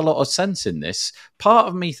feel there's a lot of sense in this. Part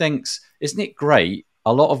of me thinks, isn't it great?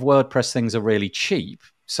 A lot of WordPress things are really cheap,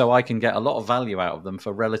 so I can get a lot of value out of them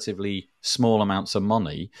for relatively small amounts of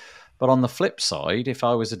money. But on the flip side, if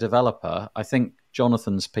I was a developer, I think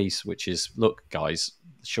Jonathan's piece, which is, look, guys,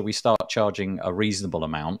 should we start charging a reasonable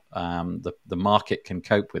amount? The market can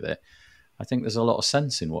cope with it. I think there's a lot of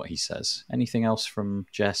sense in what he says. Anything else from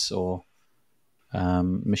Jess or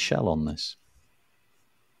Michelle on this?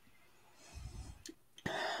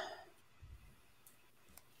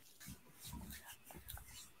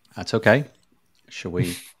 That's okay. Shall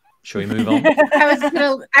we move on?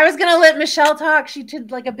 I was gonna let Michelle talk. She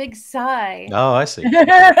did like a big sigh. Oh, I see.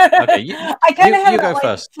 Okay, you go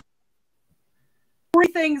first. Three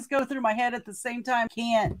things go through my head at the same time.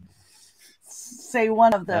 Can't say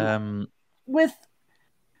one of them. With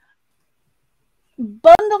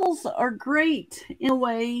bundles are great in a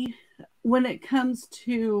way when it comes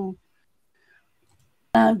to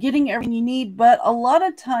getting everything you need, but a lot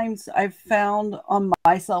of times I've found on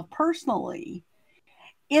myself personally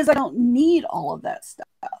is I don't need all of that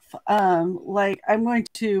stuff. Like I'm going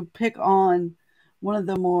to pick on one of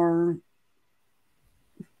the more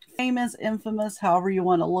famous, infamous, however you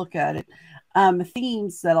want to look at it,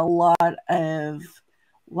 themes that a lot of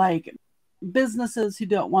like businesses who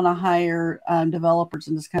don't want to hire developers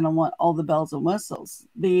and just kind of want all the bells and whistles.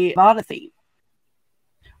 The About a theme,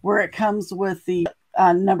 where it comes with the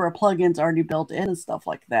number of plugins already built in and stuff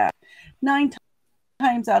like that. 9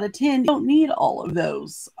 times out of 10, you don't need all of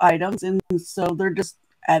those items, and so they're just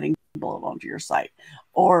adding bullet onto your site.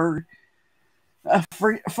 Or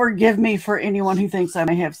forgive me for anyone who thinks I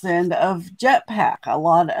may have sinned of Jetpack. A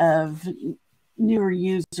lot of newer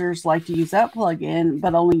users like to use that plugin,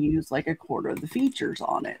 but only use like a quarter of the features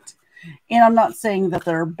on it. And I'm not saying that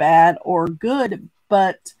they're bad or good,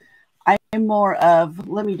 but I'm more of,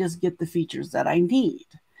 let me just get the features that I need.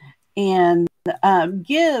 And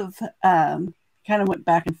Give kind of went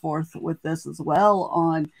back and forth with this as well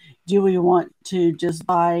on, do we want to just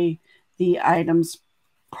buy the items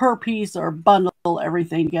per piece or bundle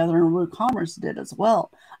everything together? And WooCommerce did as well.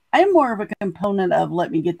 I'm more of a component of,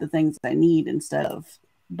 let me get the things I need instead of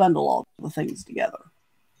bundle all the things together.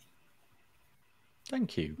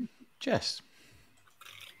 Thank you. Jess?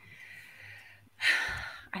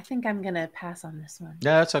 I think I'm going to pass on this one.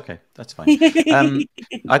 Yeah, that's okay. That's fine.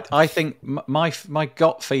 I think my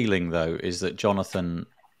gut feeling, though, is that Jonathan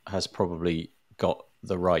has probably got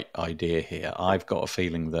the right idea here. I've got a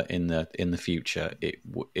feeling that in the future,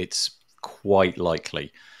 it's quite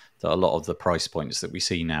likely that a lot of the price points that we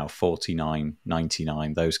see now, $49,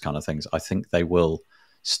 $99, those kind of things, I think they will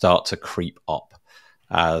start to creep up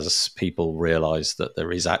as people realize that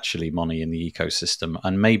there is actually money in the ecosystem,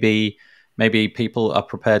 and maybe people are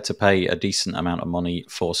prepared to pay a decent amount of money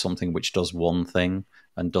for something which does one thing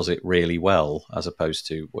and does it really well, as opposed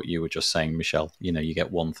to what you were just saying, Michelle. You know, you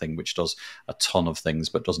get one thing which does a ton of things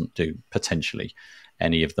but doesn't do potentially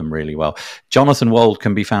any of them really well. Jonathan Wold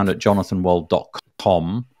can be found at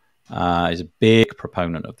jonathanwold.com. Is a big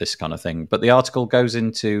proponent of this kind of thing. But the article goes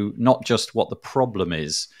into not just what the problem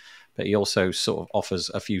is, but he also sort of offers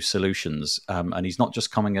a few solutions. And he's not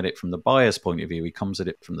just coming at it from the buyer's point of view, he comes at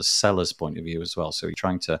it from the seller's point of view as well. So he's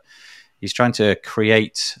trying to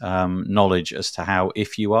create knowledge as to how,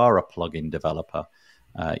 if you are a plugin developer,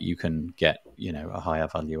 you can get, you know, a higher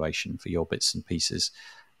valuation for your bits and pieces.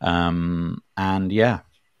 And yeah,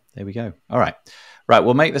 there we go. All right. Right,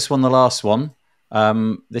 we'll make this one the last one.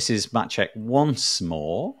 This is Matt Check once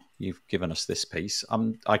more. You've given us this piece.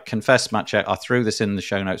 I confess, Matt Check, I threw this in the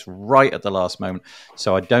show notes right at the last moment,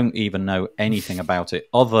 so I don't even know anything about it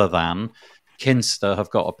other than Kinsta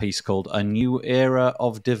have got a piece called "A New Era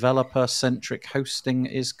of Developer-Centric Hosting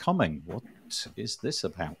is Coming." What is this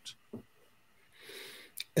about?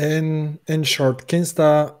 In short,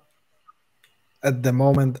 Kinsta at the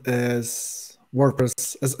moment is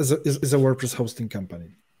WordPress is a WordPress hosting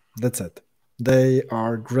company. That's it. They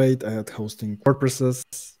are great at hosting WordPresses,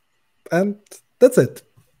 and that's it.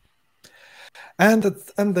 And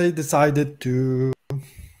they decided to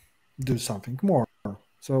do something more.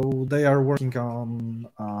 So they are working on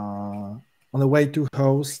a way to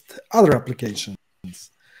host other applications,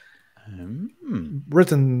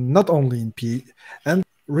 written not only in PHP.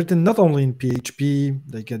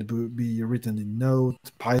 They can be written in Node,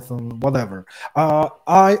 Python, whatever.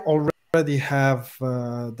 I already have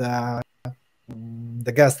the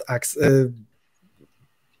guest access,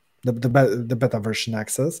 the beta version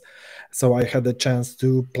access, so I had a chance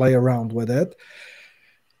to play around with it.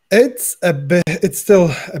 It's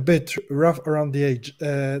still a bit rough around the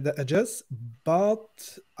edges,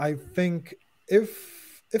 but I think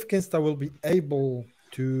if Kinsta will be able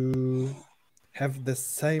to have the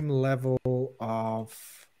same level of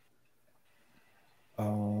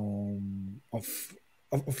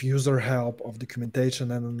user help, of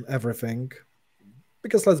documentation and everything,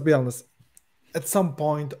 because let's be honest, at some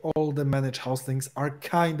point all the managed hostings are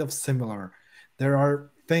kind of similar. There are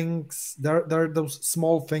things, there are those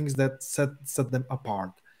small things that set them apart.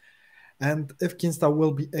 And if Kinsta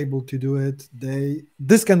will be able to do it,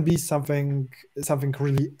 this can be something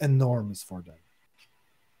really enormous for them.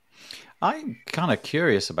 I'm kind of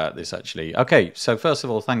curious about this, actually. Okay, so first of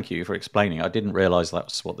all, thank you for explaining. I didn't realize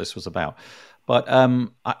that's what this was about. But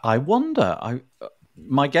I wonder,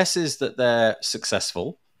 my guess is that they're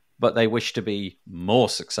successful, but they wish to be more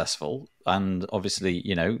successful. And obviously,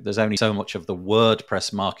 you know, there's only so much of the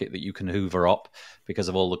WordPress market that you can hoover up because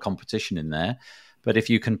of all the competition in there. But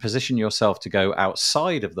if you can position yourself to go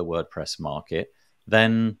outside of the WordPress market,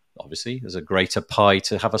 then obviously there's a greater pie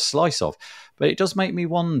to have a slice of. But it does make me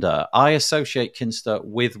wonder. I associate Kinsta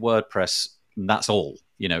with WordPress, and that's all.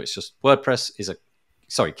 You know, it's just Kinsta is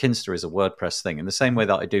a WordPress thing in the same way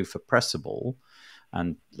that I do for Pressable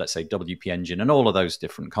and let's say WP Engine and all of those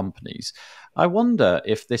different companies. I wonder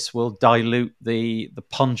if this will dilute the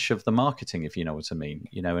punch of the marketing, if you know what I mean.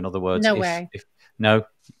 You know, in other words, No way. No,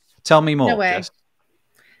 Tell me more, No way. Jess.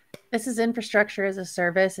 This is infrastructure as a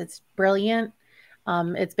service. It's brilliant.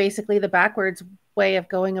 It's basically the backwards way of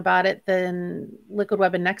going about it than Liquid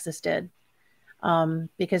Web and Nexus did.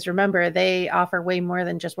 Because remember, they offer way more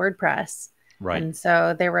than just WordPress. Right. And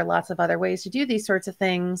so there were lots of other ways to do these sorts of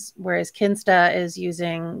things, whereas Kinsta is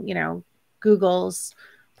using, Google's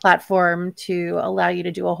platform to allow you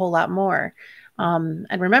to do a whole lot more. And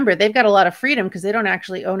remember, they've got a lot of freedom because they don't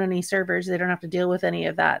actually own any servers. They don't have to deal with any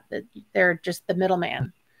of that. They're just the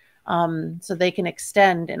middleman. So they can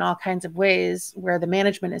extend in all kinds of ways where the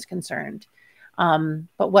management is concerned.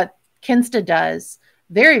 But what Kinsta does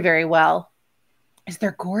very, very well is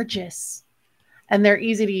they're gorgeous and they're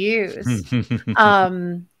easy to use.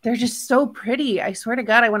 They're just so pretty. I swear to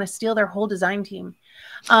God, I want to steal their whole design team.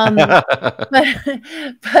 But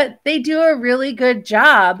they do a really good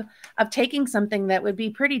job of taking something that would be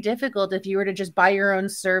pretty difficult if you were to just buy your own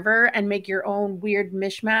server and make your own weird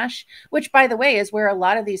mishmash, which, by the way, is where a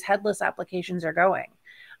lot of these headless applications are going.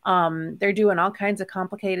 They're doing all kinds of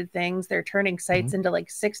complicated things. They're turning sites into like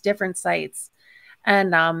 6 different sites.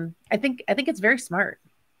 And I think it's very smart.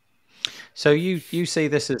 So you see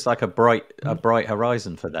this as like a bright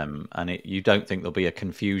horizon for them, and you don't think there'll be a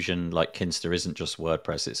confusion like Kinsta isn't just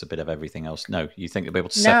WordPress; it's a bit of everything else. No, you think they'll be able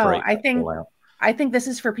to separate? No, I think this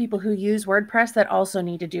is for people who use WordPress that also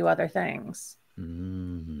need to do other things.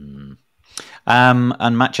 And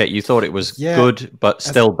Maciek, you thought it was good, but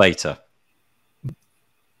still beta.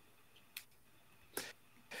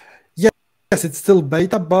 Yes, it's still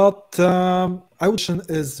beta, but I would say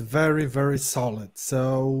is very, very solid.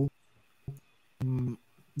 So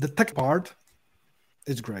the tech part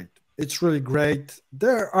is great. It's really great.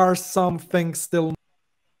 There are some things still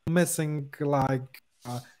missing, like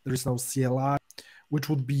there is no CLI, which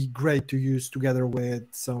would be great to use together with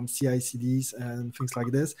some CI/CDs and things like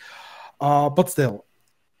this. But still,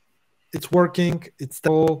 it's working. It's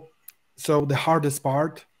still, so the hardest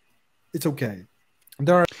part, it's okay.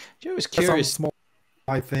 There are some small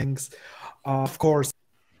things. Of course,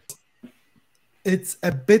 it's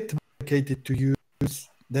a bit complicated to use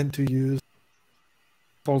than to use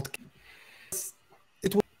default.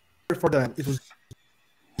 It was for them. It was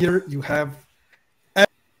here you have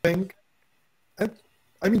everything, and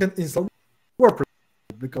I mean install WordPress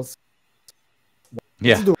because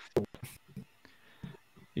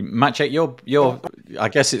Maciek, you're I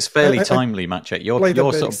guess it's fairly timely, Maciek. You're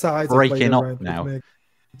sort of breaking up now.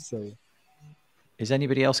 So. Is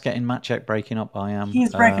anybody else getting Maciek breaking up? I am.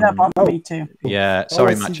 He's breaking up on me too. Yeah,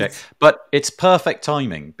 sorry, Maciek. But it's perfect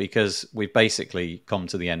timing because we've basically come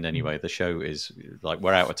to the end anyway. The show is like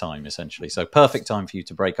we're out of time essentially. So perfect time for you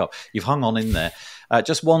to break up. You've hung on in there.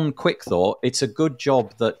 Just one quick thought. It's a good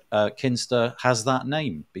job that Kinsta has that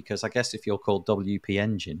name because I guess if you're called WP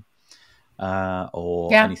Engine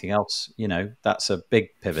or anything else, that's a big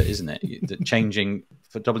pivot, isn't it? Changing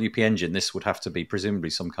for WP Engine, this would have to be presumably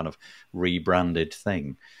some kind of rebranded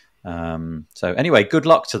thing. So anyway, good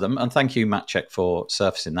luck to them, and thank you, Maciek, for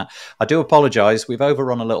surfacing that. I do apologise. We've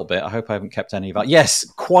overrun a little bit. I hope I haven't kept any of that. Yes,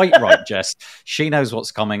 quite right, Jess. She knows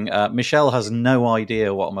what's coming. Michelle has no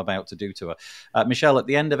idea what I'm about to do to her. Michelle, at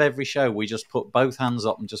the end of every show, we just put both hands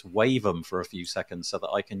up and just wave them for a few seconds so that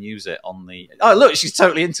I can use it on the... Oh, look, she's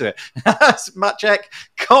totally into it. Maciek,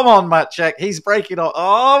 come on, Maciek. He's breaking up.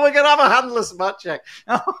 Oh, we're going to have a handless Maciek.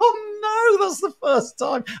 Oh, no, that's the first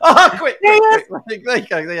time. Oh, quick. There you go. There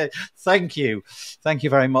you go. Thank you. Thank you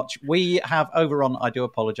very much. We have overrun. I do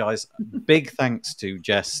apologise. Big thanks to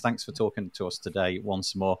Jess. Thanks for talking to us today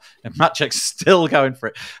once more. And Maciek's still going for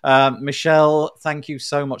it. Michelle, thank you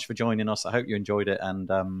so much for joining us. I hope you enjoyed it. And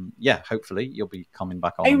hopefully you'll be coming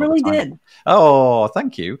back on. I really did. Oh,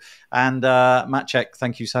 thank you. And Maciek,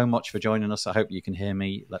 thank you so much for joining us. I hope you can hear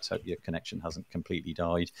me. Let's hope your connection hasn't completely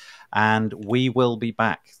died. And we will be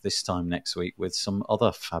back this time next week with some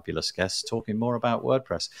other fabulous guests talking more about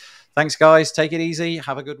WordPress. Thanks, guys. Take it easy.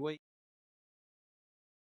 Have a good week.